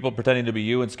there's people pretending to be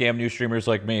you and scam new streamers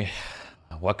like me.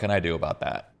 What can I do about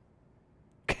that?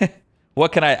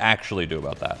 What can I actually do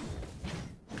about that?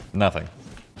 Nothing.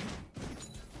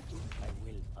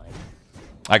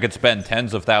 I could spend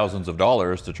tens of thousands of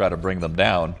dollars to try to bring them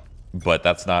down, but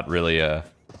that's not really a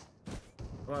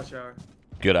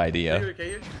good idea.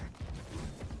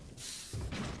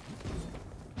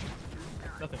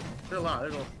 Nothing. There's a lot.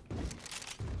 There's a lot.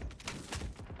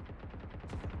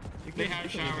 They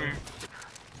have shower.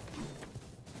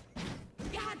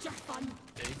 You had your fun.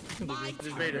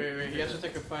 Just wait. He has to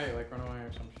take a fight, like run away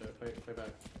or some shit. Fight back.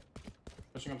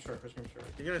 Pushing him short, pushing him short.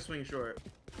 You're gonna swing short.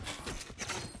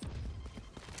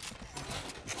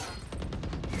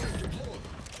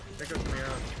 Echo's coming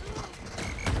out.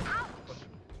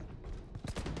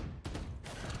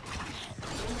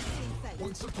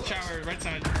 Shower, right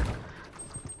side.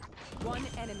 One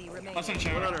enemy remaining. Last on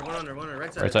shower. One under,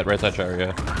 right side. Right side shower,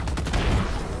 yeah.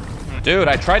 Dude,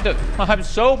 I tried to... I'm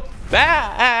so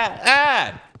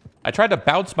bad! I tried to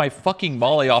bounce my fucking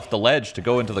molly off the ledge to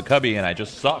go into the cubby, and I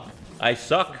just suck. I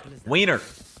suck. Wiener.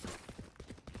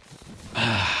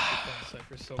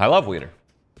 I love Wiener.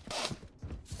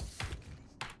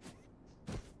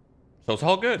 So it's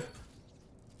all good.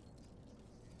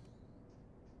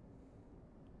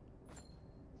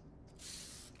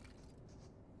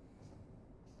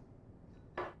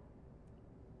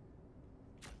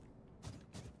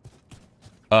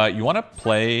 You want to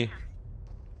play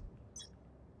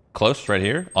close right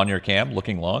here on your cam,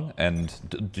 looking long, and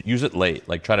use it late.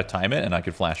 Like, try to time it, and I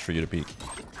could flash for you to peek.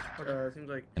 Seems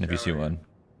like And if you see one,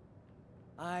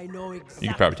 I know exactly.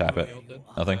 you can probably tap it.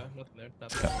 Nothing? Nothing there.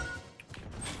 Nothing. Okay.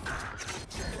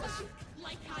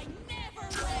 Like I never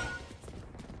left.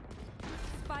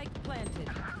 Spike planted.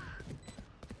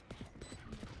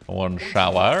 One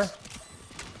shower.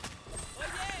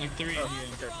 Like 3 in here.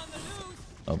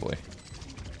 Oh boy.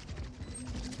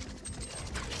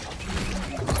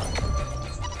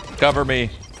 Cover me.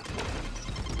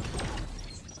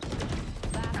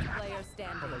 Last player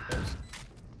standing.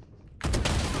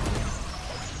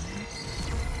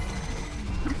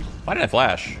 Why did I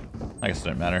flash? I guess it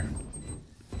didn't matter.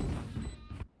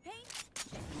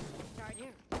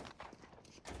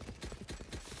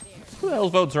 Who the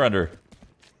hell's votes are under?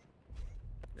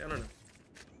 Yeah, I don't know.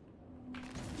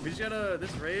 We just gotta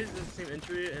this raise is the same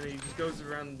entry and he just goes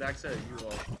around the backside of you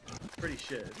all. Pretty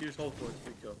shit. If you just hold for it, it's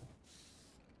pretty kill.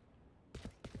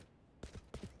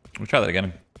 We'll try that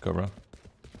again, Cobra.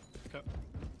 Okay.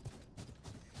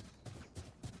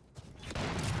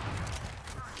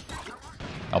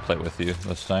 I'll play with you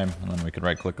this time, and then we can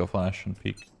right click, go flash, and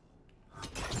peek.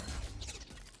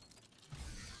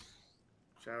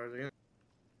 Showers again.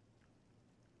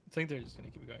 I think they're just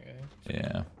gonna keep going.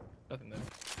 Yeah. Nothing there.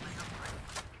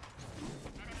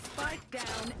 Spike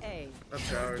down A. Up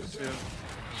showers too.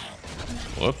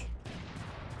 Whoops.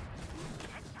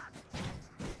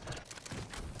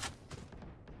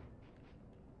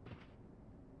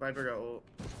 Viper got ult.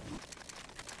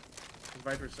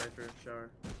 Viper Cypher shower.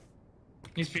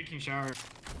 He's peeking shower.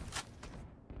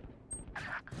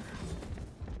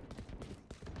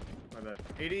 My bad.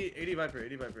 80 Viper,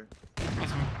 80 Viper.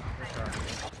 That's one. Nice shot.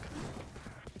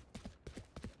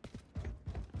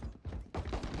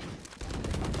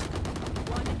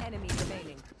 One enemy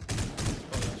remaining.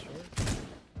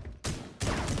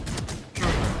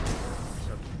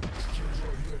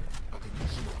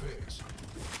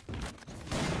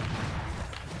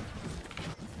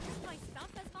 My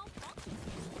stuff has malfunctioned.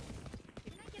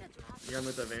 Can I get a drop? You got him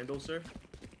with the Vandal, sir?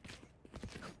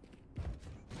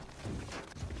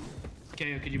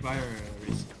 Okay, could you buy her a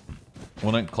race?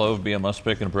 Wouldn't Clove be a must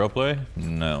pick in pro play?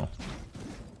 No.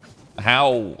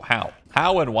 How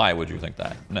and why would you think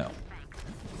that? No.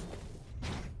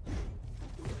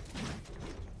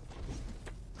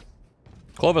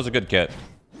 Clove has a good kit,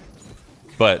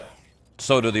 but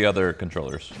so do the other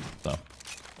controllers. So.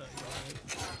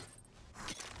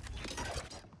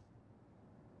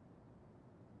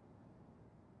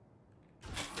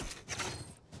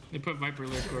 They put Viper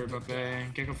Lurk or buffet.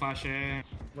 Gecko Flash A.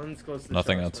 One's close to the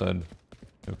Nothing shots, outside.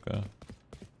 Okay.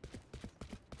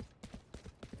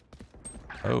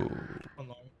 Oh.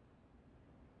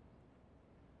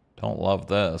 Don't love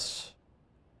this.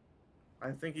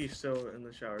 I think he's still in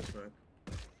the shower smoke.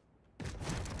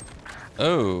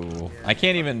 Oh. Yeah, I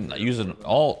can't even use an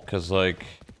alt because, like,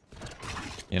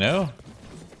 you know?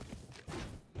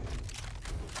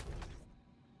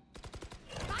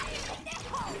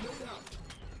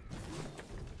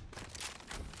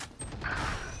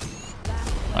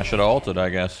 I should have ulted, I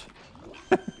guess.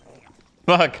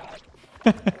 Fuck.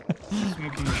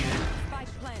 Smoking shit. Spike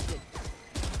planted.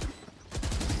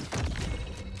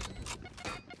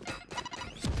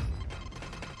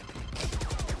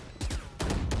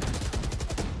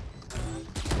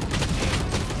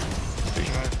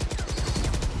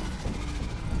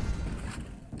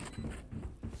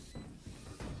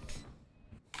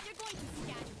 You're going to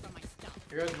scatter for my stuff.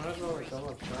 You guys might as well like double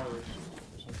up showers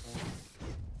or something.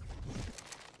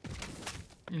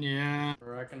 Yeah.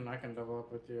 Or I can double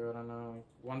up with you. I don't know. Like,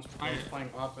 one's playing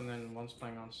up and then one's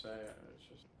playing on say. It's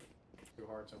just too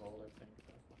hard to hold. I think.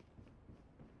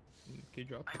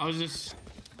 I was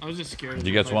just scared. Do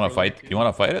you guys want to fight? You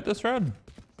want to fight it this round?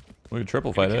 We can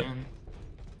triple fight it.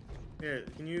 Here,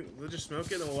 we'll just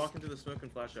smoke it, then we'll walk into the smoke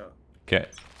and flash out. Okay.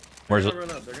 Where's it? They're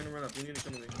gonna run up. They're gonna run up. You need to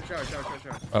come with me. Shower.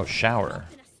 Oh, shower.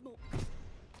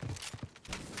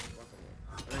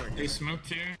 They smoked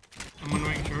here. I'm on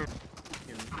right short.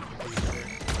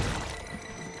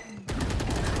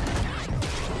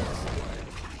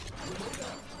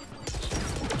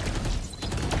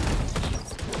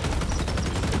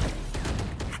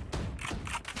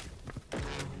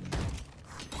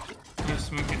 I'm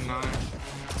smoking 9.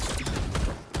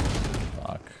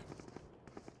 Fuck.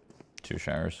 2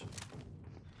 showers.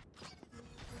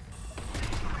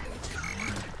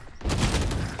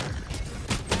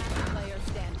 Player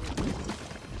standing.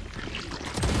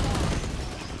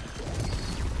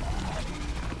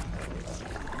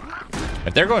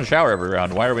 If they're going shower every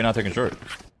round, why are we not taking short?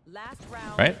 Last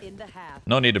round Right? in the half.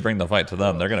 No need to bring the fight to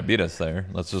them. They're gonna beat us there.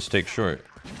 Let's just take short.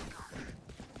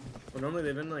 Well, normally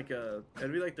they've been like it'd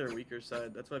be like their weaker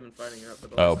side. That's why I've been fighting up.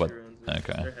 But the Oh, last but- 2 rounds is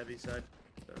okay. their heavy side.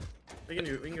 So we can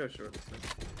go short this time.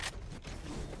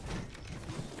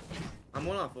 I'm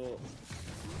 1 off ult.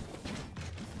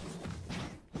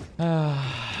 Hell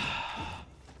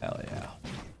yeah.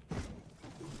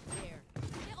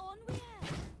 Get on with it.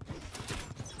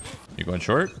 You going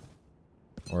short?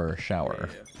 Or shower?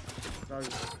 Yeah. So I'll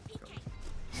just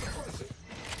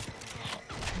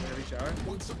heavy shower?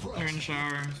 They're in the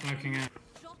shower, smoking it.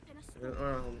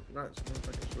 Not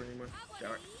fucking short anymore.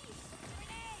 Shower.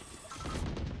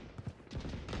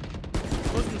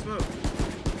 Close in the smoke.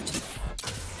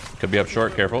 Could be up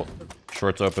short, careful.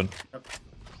 Short's open. Yep.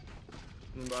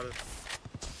 I'm about it.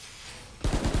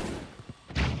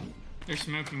 They're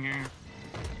smoking here.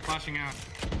 Flashing out.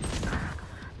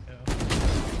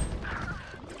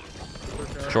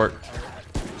 Short.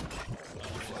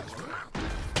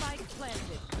 Spike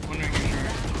planted. One right here.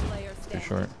 Last player Too standing.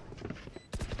 short.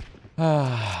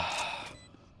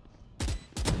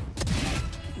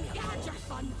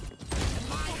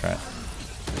 Try it.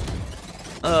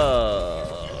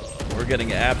 We're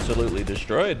getting absolutely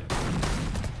destroyed.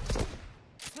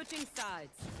 Switching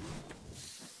sides.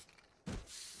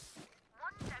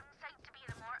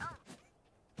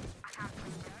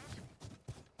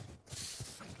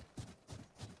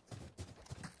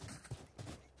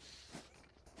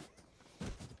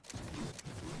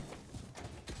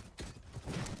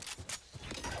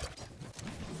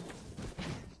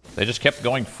 They just kept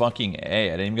going fucking A.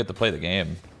 I didn't even get to play the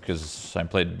game because I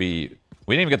played B.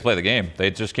 We didn't even get to play the game.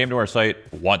 They just came to our site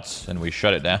once and we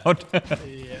shut it down.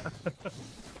 Yeah.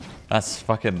 That's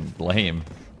fucking lame.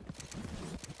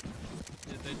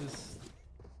 Yeah, they just,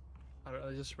 I don't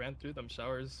know, they just ran through them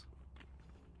showers.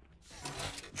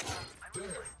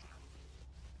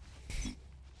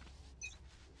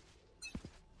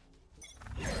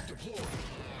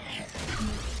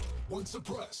 One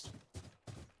suppressed.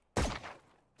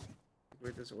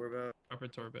 Wait, this orb out. Upper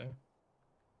Torbe.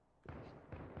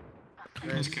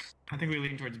 Nice. I think we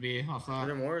lean towards B off Is that.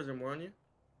 there more? Is there more on you?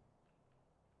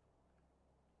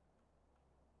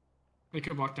 We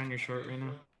could walk down your short right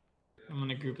now. I'm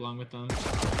gonna group along with them.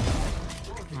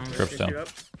 Nice. Trips down. CT up.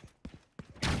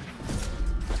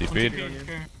 C One feed. CT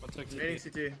here. Remaining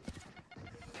CT.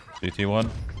 CT1.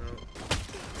 No.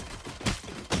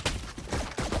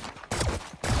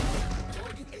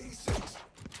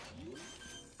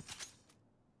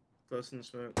 Ghost in the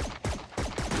smoke.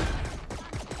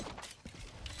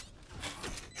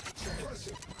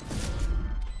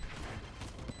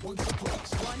 One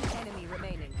enemy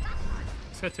remaining.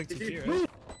 This guy took TT, right?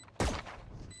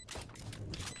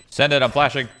 Send it. I'm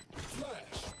flashing.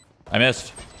 I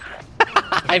missed.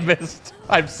 I missed.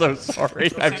 I'm so sorry.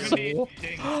 I'm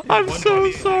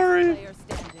so sorry.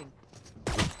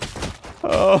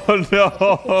 Oh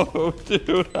no,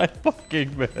 dude, I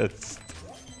fucking missed.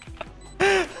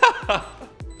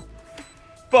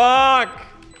 Fuck.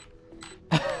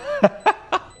 Oh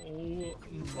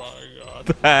my god.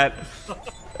 That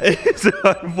is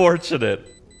unfortunate.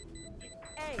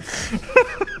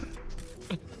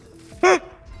 I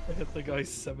hit the guy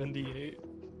 78.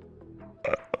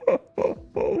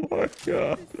 Oh my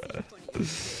god.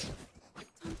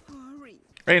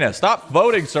 Reina, stop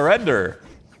voting surrender.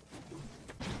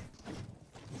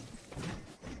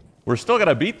 We're still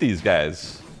gonna beat these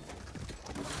guys.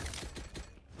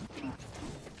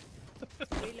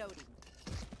 Reloading.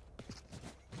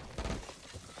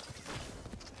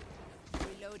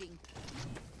 Reloading.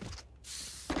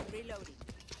 Reloading.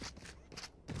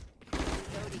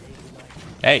 Reloading.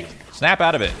 Hey, snap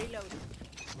out of it. Reloading.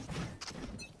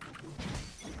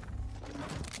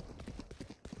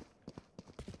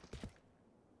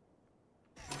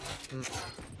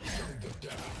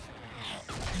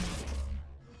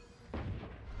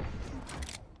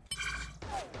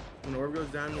 When the orb goes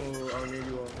down, I'll need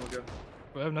you all. We'll go.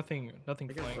 I have nothing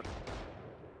flank.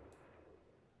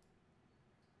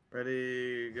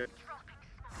 Ready, go.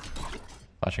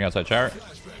 Flashing outside shower.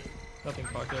 Nothing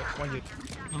pocket. One hit.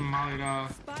 I'm mollied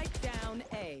off. Spike down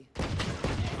A.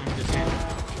 I'm just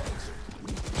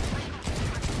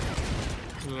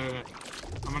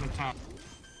I'm on the top.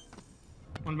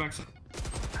 One back side.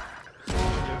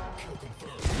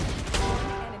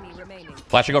 Enemy remaining.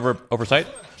 Flashing over sight.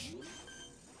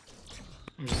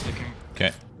 I'm just sticking.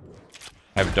 Okay.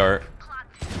 I have a dart.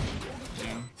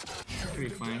 Yeah. Pretty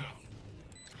fine.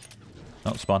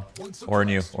 No, spawn. Or in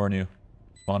you. Or in you.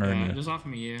 Spawn or in Yeah, you. just off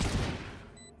me, yeah.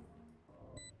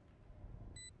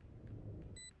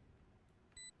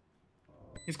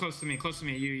 He's close to me, close to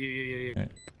me. You. Okay.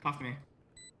 Off me.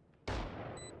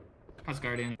 How's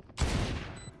Guardian?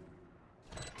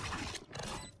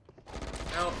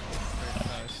 Out.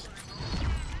 Nice.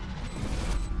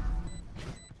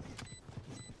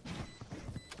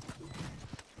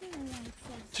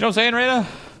 See what I'm saying, Reina?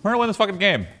 We're gonna win this fucking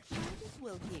game.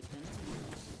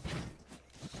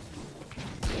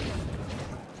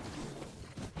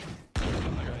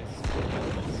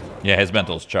 Yeah, his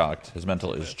mental's chalked. His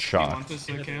mental is You want chalked. this,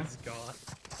 okay?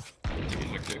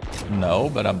 No,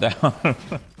 but I'm down.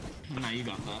 Nah, you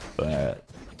got that.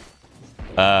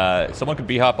 But someone could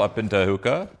b-hop up into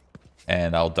hookah,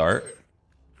 and I'll dart.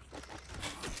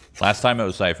 Last time it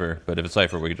was Cypher, but if it's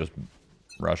Cypher, we could just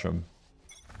rush him.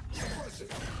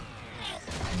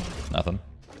 Nothing.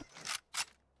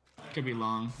 Could be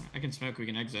long. I can smoke, we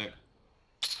can exit.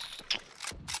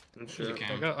 Sure.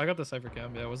 I got the Cypher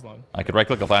cam. Yeah, it was long. I could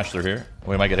right-click a flash through here.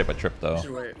 We might get hit by trip, though.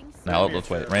 Wait. Now, let's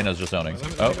wait. Reina's just owning.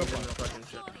 Oh.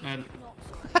 And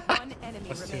One enemy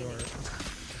Plus two remaining.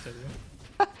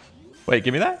 or... Wait,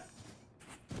 give me that?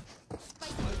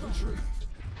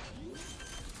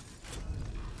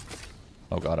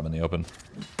 Oh god, I'm in the open.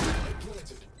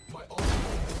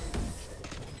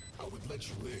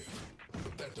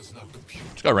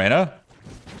 Let's go, Reina.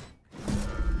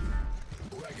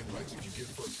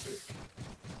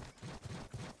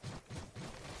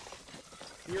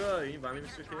 You buy me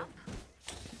Mr. K?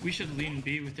 we should lean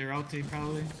B with their ulti,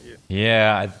 probably.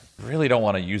 Yeah, I really don't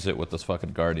want to use it with this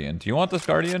fucking Guardian. Do you want this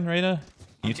Guardian, Reina?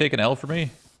 Can you take an L for me?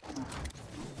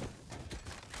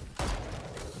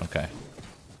 Okay.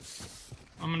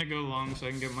 I'm gonna go long so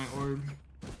I can get my orb.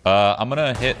 I'm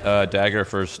gonna hit Dagger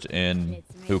first in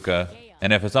hookah.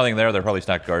 And if it's nothing there, they're probably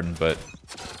stacked garden, but...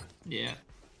 Yeah.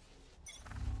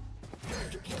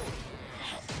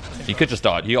 He could just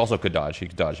dodge. He also could dodge. He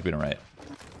could dodge. He'd be alright.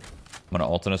 I'm gonna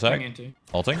ult in a sec.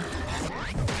 Ulting.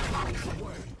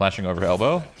 Flashing over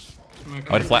elbow.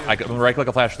 I can right click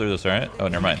a flash through this, alright? Oh,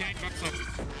 never mind.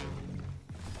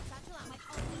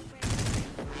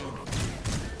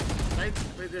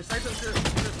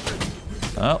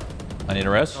 Oh, I need a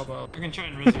rest. I can try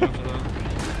and res you after that.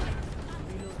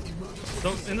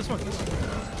 Don't, in this one.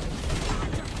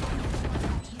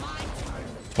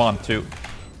 Spawn 2.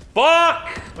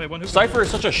 Fuck! Wait, one Cypher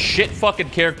is such a shit fucking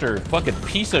character. Fucking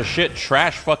piece of shit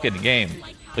trash fucking game.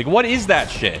 Like, what is that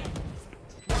shit?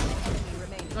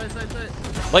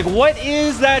 Like, what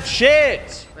is that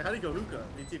shit? Wait, how do you go hookah?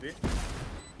 TP?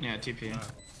 Yeah, TP.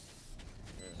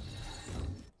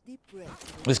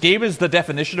 This game is the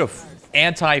definition of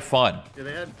anti-fun.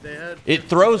 Yeah, they had It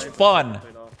throws fun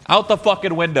out the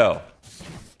fucking window.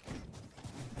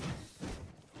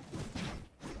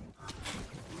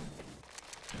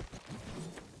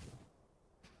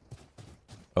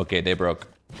 Okay, they broke.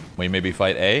 We maybe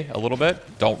fight A little bit.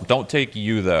 Don't take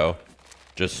you though.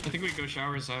 Just. I think we go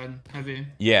shower side heavy.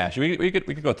 Yeah, we could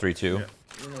go 3-2. Yeah.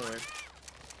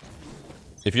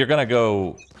 If you're gonna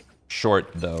go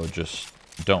short though, just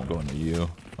don't go into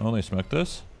you. Only smoke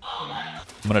this. I'm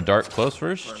gonna dart close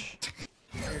first.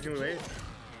 Can we wait?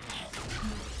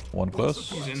 One close.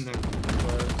 He's in there.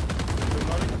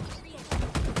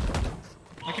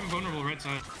 I can vulnerable right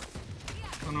side.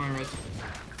 On my right side.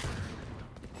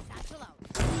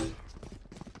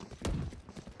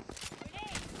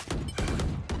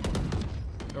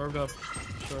 Orb up.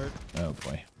 Short. Oh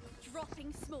boy.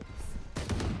 Dropping smokes.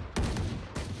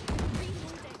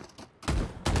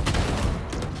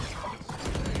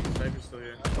 Sniper's still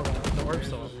here. The orb's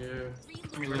still up.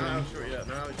 We're not out short yet.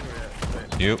 Not out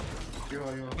short yet. You.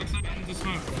 Let's not end the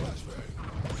smoke.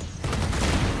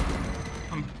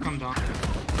 Come down.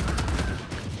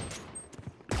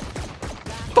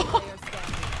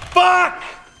 Fuck!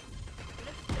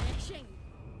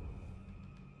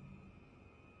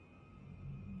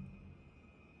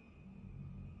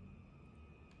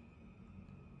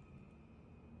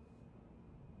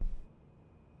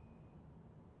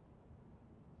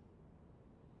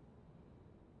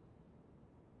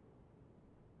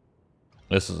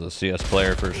 This is a CS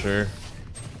player for sure.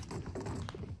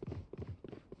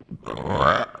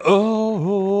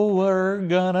 Oh, we're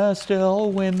gonna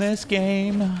still win this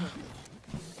game.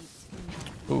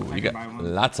 Ooh, you got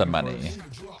lots of money.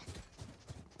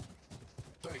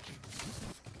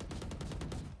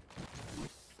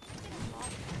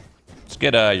 Let's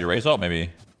get your raise ult maybe.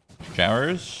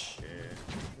 Showers.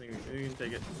 Yeah, you can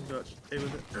take it. Stay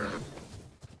with it.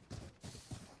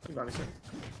 You got me, sir.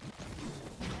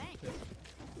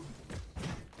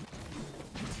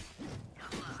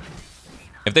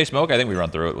 If they smoke, I think we run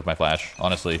through it with my flash.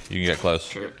 Honestly, you can get close.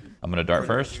 Sure. I'm gonna dart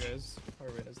first.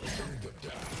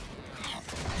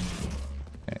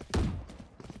 Okay.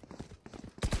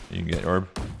 You can get orb.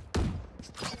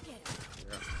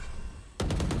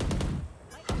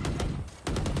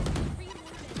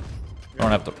 I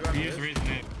don't have to.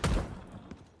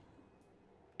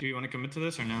 Do you want to commit to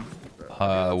this or no?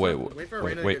 Wait for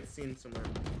Reyna to get seen somewhere.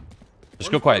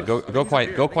 Just go quiet. Go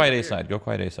quiet. Go quiet A side. Go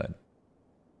quiet A side.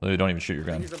 Literally, don't even shoot your I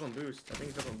gun. think he's up on boost. I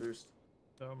think he's up on boost.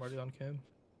 Oh, I'm already on cam.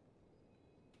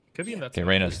 Could be in that. Okay,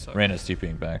 Reyna's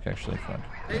TPing back actually. Fine.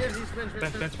 Hey, yeah, he's bench.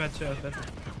 Yeah, bench.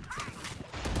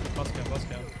 Lost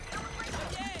cam.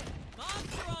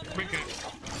 Quick.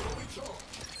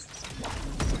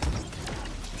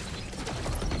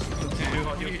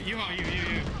 You.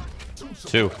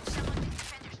 Two.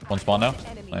 One spawn now.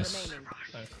 Nice.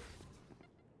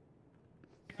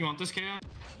 You want this KI?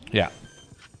 Yeah.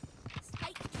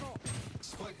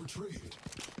 Spike retrieved.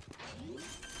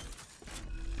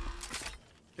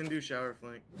 Can do shower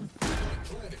flank.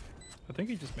 I think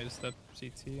he just made a step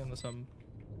CT unless I'm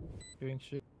doing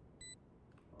shit.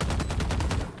 No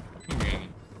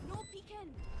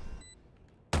peeking.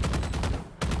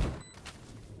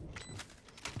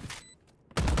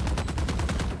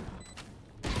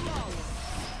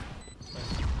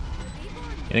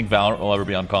 You think Valorant will ever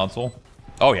be on console?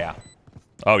 Oh yeah.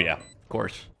 Oh yeah. Of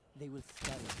course.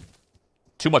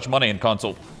 Too much money in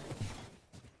console.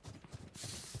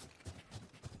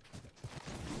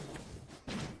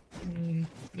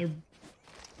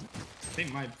 They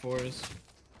might force.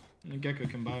 The Gecko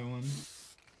can buy one.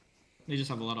 They just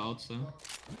have a lot of ults though.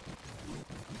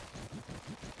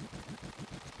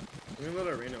 We let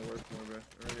Arena work more, bro.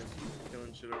 Arena's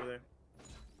killing shit over there.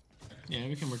 Yeah,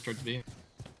 we can work towards B.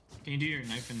 Can you do your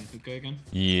knife and hookah again?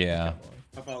 Yeah.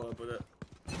 I'll follow up with it.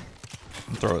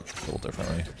 Throw it a little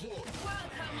differently.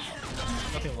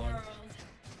 Nothing long.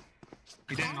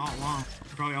 He didn't alt long.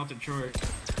 He probably alted short.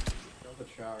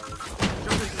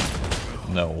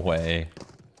 No way.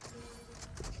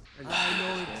 I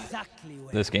know exactly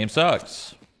where. This game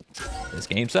sucks. This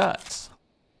game sucks.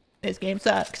 This game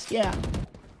sucks. Yeah.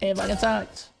 It fucking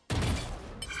sucks.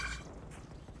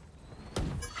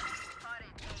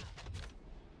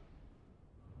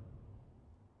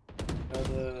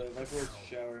 The life works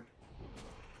shower.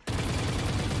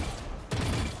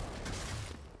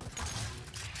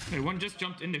 Hey, one just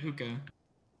jumped into hookah.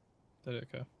 Did it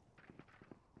okay?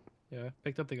 Yeah,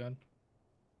 picked up the gun.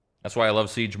 That's why I love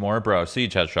Siege more, bro.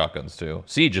 Siege has shotguns too.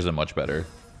 Siege isn't much better.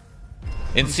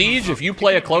 In Siege, if you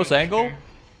play a close angle,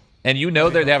 and you know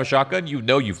that they have a shotgun, you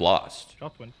know you've lost.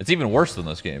 Drop one. It's even worse than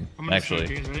this game, I'm gonna actually.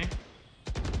 smoke you, ready?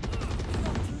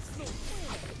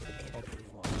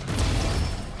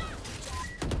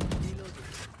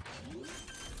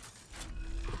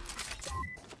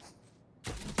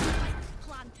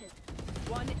 Planted.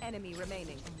 One enemy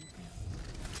remaining.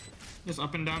 Just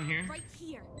up and down here. Right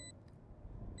here.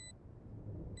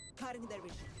 Cutting their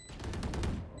vision.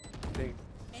 Think.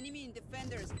 Enemy and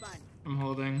defender spawn. I'm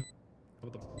holding.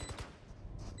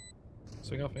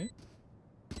 Swing off me.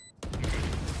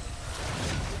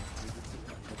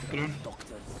 Good one.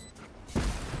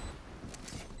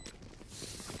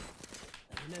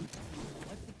 Remember,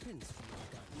 what depends from your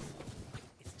guns?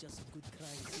 It's just a good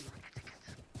crime scene.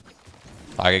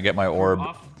 I can get my orb.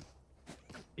 Off.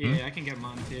 Yeah, I can get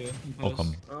mine too.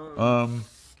 Welcome.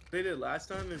 They did last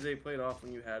time is they played off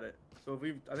when you had it. So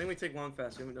if I think we take long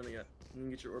fast. We haven't done it yet. You can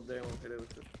get your orb there and we'll hit it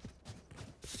with it.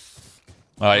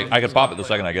 I could pop it the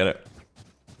second I get it.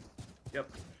 Yep.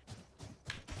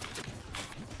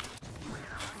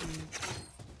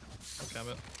 Grab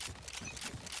it.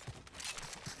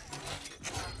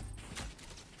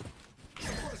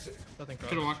 Nothing cross.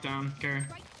 Should have walked down. Care.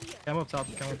 Cam up top.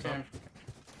 Cam up top.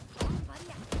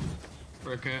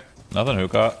 Break it. Nothing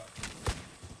hookah.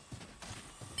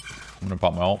 I'm gonna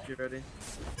pop my ult. You ready?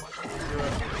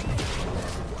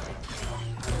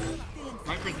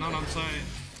 Viper's not on site.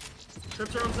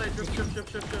 Trips are on site. Trip.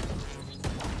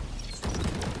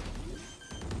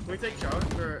 Can we take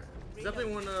Shroud? Or is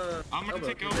definitely one I'm gonna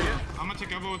take over. I'm gonna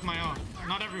take over with my ult.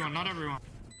 Not everyone.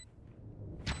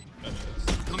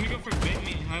 Let me go for bait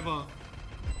me. I have a.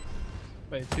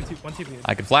 Wait, 1 TP.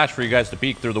 I can flash for you guys to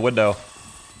peek through the window.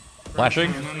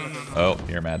 Flashing? No. Oh,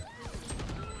 you're mad.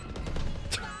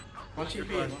 One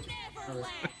TP.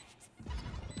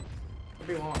 Could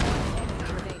be long.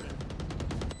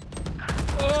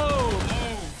 Oh,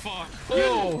 fuck.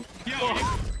 Oh! Yo,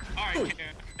 alright,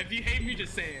 Karen. If you hate me,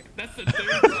 just say it. That's the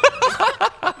third time.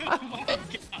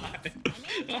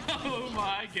 Oh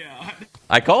my god.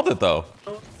 I called it though.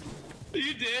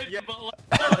 You did, Yeah. but like,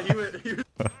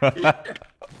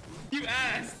 you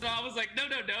asked, so I was like, no,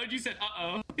 and you said,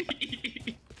 uh-oh.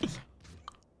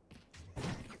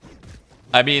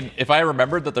 I mean, if I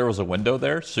remembered that there was a window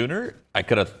there sooner, I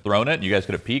could have thrown it and you guys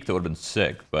could have peeked. It would have been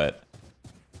sick, but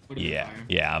yeah,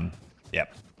 yep.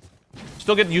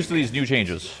 Still getting used to these new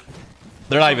changes.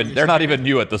 They're not even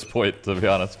new at this point, to be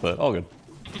honest, but all good.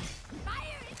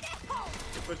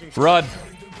 Run.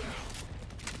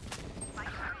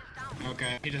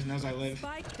 Okay, he just knows I live.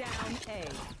 Spike down A.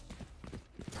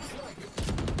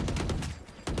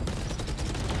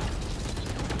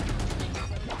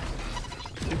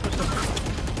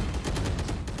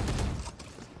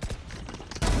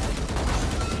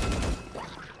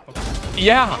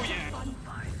 Yeah.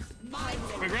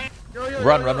 Oh, yeah.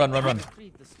 Run.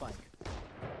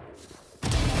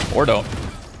 Or don't.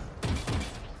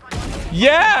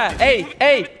 Yeah!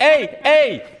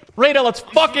 Hey! Reyna, let's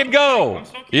fucking go!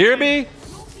 You hear me?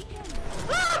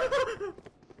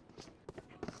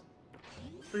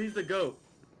 So he's the GOAT.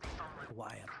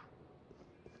 Wire.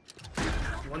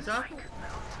 One shot?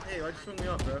 Hey, why'd you swing me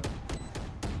off, bro?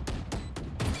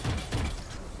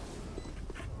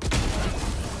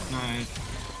 Nice.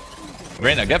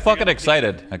 Reyna, get fucking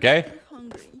excited, okay?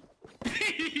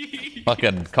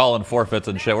 Fucking calling forfeits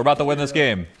and shit. We're about to win this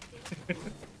game.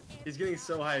 He's getting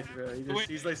so hyped, bro.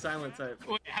 He's like silent type.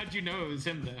 Wait, how'd you know it was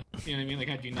him, though? You know what I mean? Like,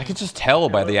 how'd you know? I could just tell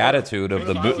by the attitude of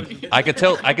the I could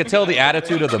tell the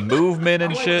attitude of the movement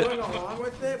and shit. I went along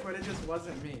with it, but it just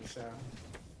wasn't me, so.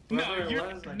 No,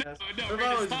 What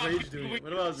about Rage doing it?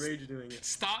 What about Rage doing it?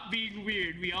 Stop being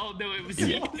weird. We all know it was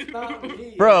you.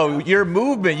 Bro, your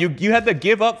movement, you had the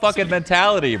give up fucking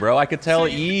mentality, bro. I could tell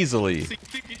easily. So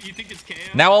you think it's chaos?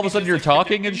 Now all of a sudden you're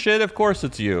talking and shit? Of course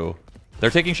it's you. They're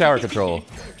taking shower control.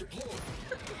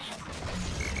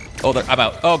 Oh, I'm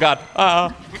out. Oh god.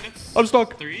 I'm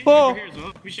stuck. Oh.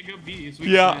 We should go B.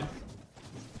 Yeah.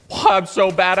 Oh, I'm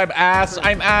so bad. I'm ass,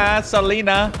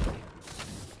 Alina.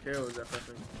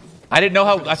 I didn't know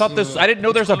how. I didn't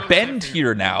know there's a bend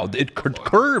here now. It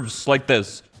curves like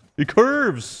this. It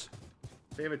curves.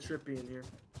 They have a trippy in here.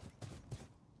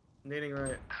 Nading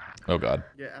right. Oh god.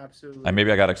 Yeah, absolutely. Maybe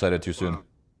I got excited too soon.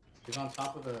 He's on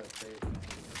top of the crate.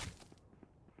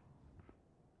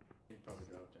 He'd probably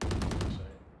go up there.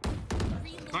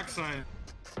 Backside.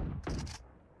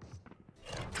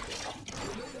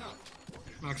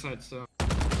 Backside, so.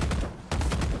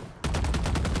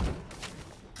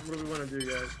 What do we want to do,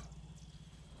 guys?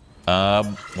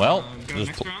 Well, go just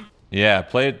next round? yeah,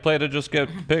 play to just get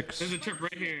picks. There's a trip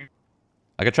right here.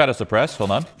 I could try to suppress.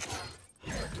 Hold on.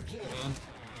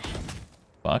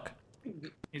 Fuck.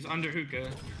 He's under hookah.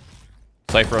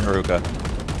 Cypher under hookah.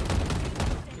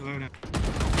 Below now.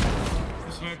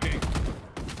 I'm smoking.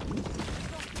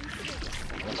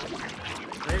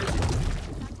 Raze.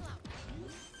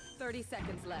 30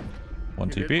 seconds left. One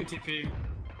TP. TP.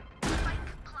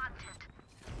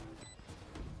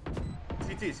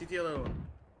 CT yellow.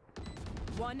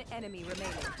 One enemy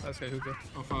remaining. Let's go hookah.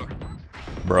 Oh fuck.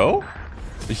 Bro?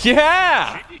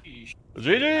 Yeah! Sheesh.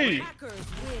 GG! Hackers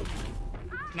win.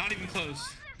 Not even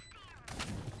close.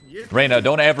 Reyna,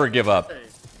 don't ever give up.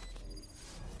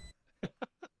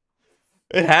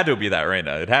 It had to be that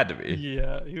Reyna. It had to be.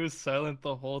 Yeah, he was silent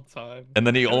the whole time. And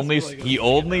then he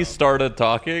only started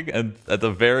talking, and at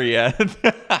the very end.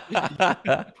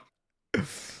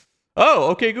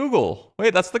 Oh, okay, Google.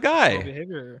 Wait, that's the guy.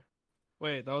 Behavior.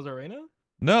 Wait, that was Arena?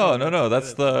 No.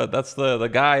 That's the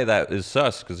guy that is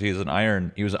sus because he's an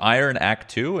Iron. He was Iron Act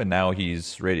 2, and now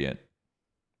he's Radiant.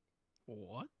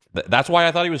 What? That's why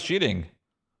I thought he was cheating.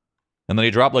 And then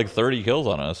he dropped like 30 kills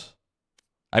on us.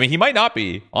 I mean, he might not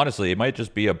be. Honestly, it might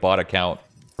just be a bot account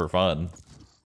for fun.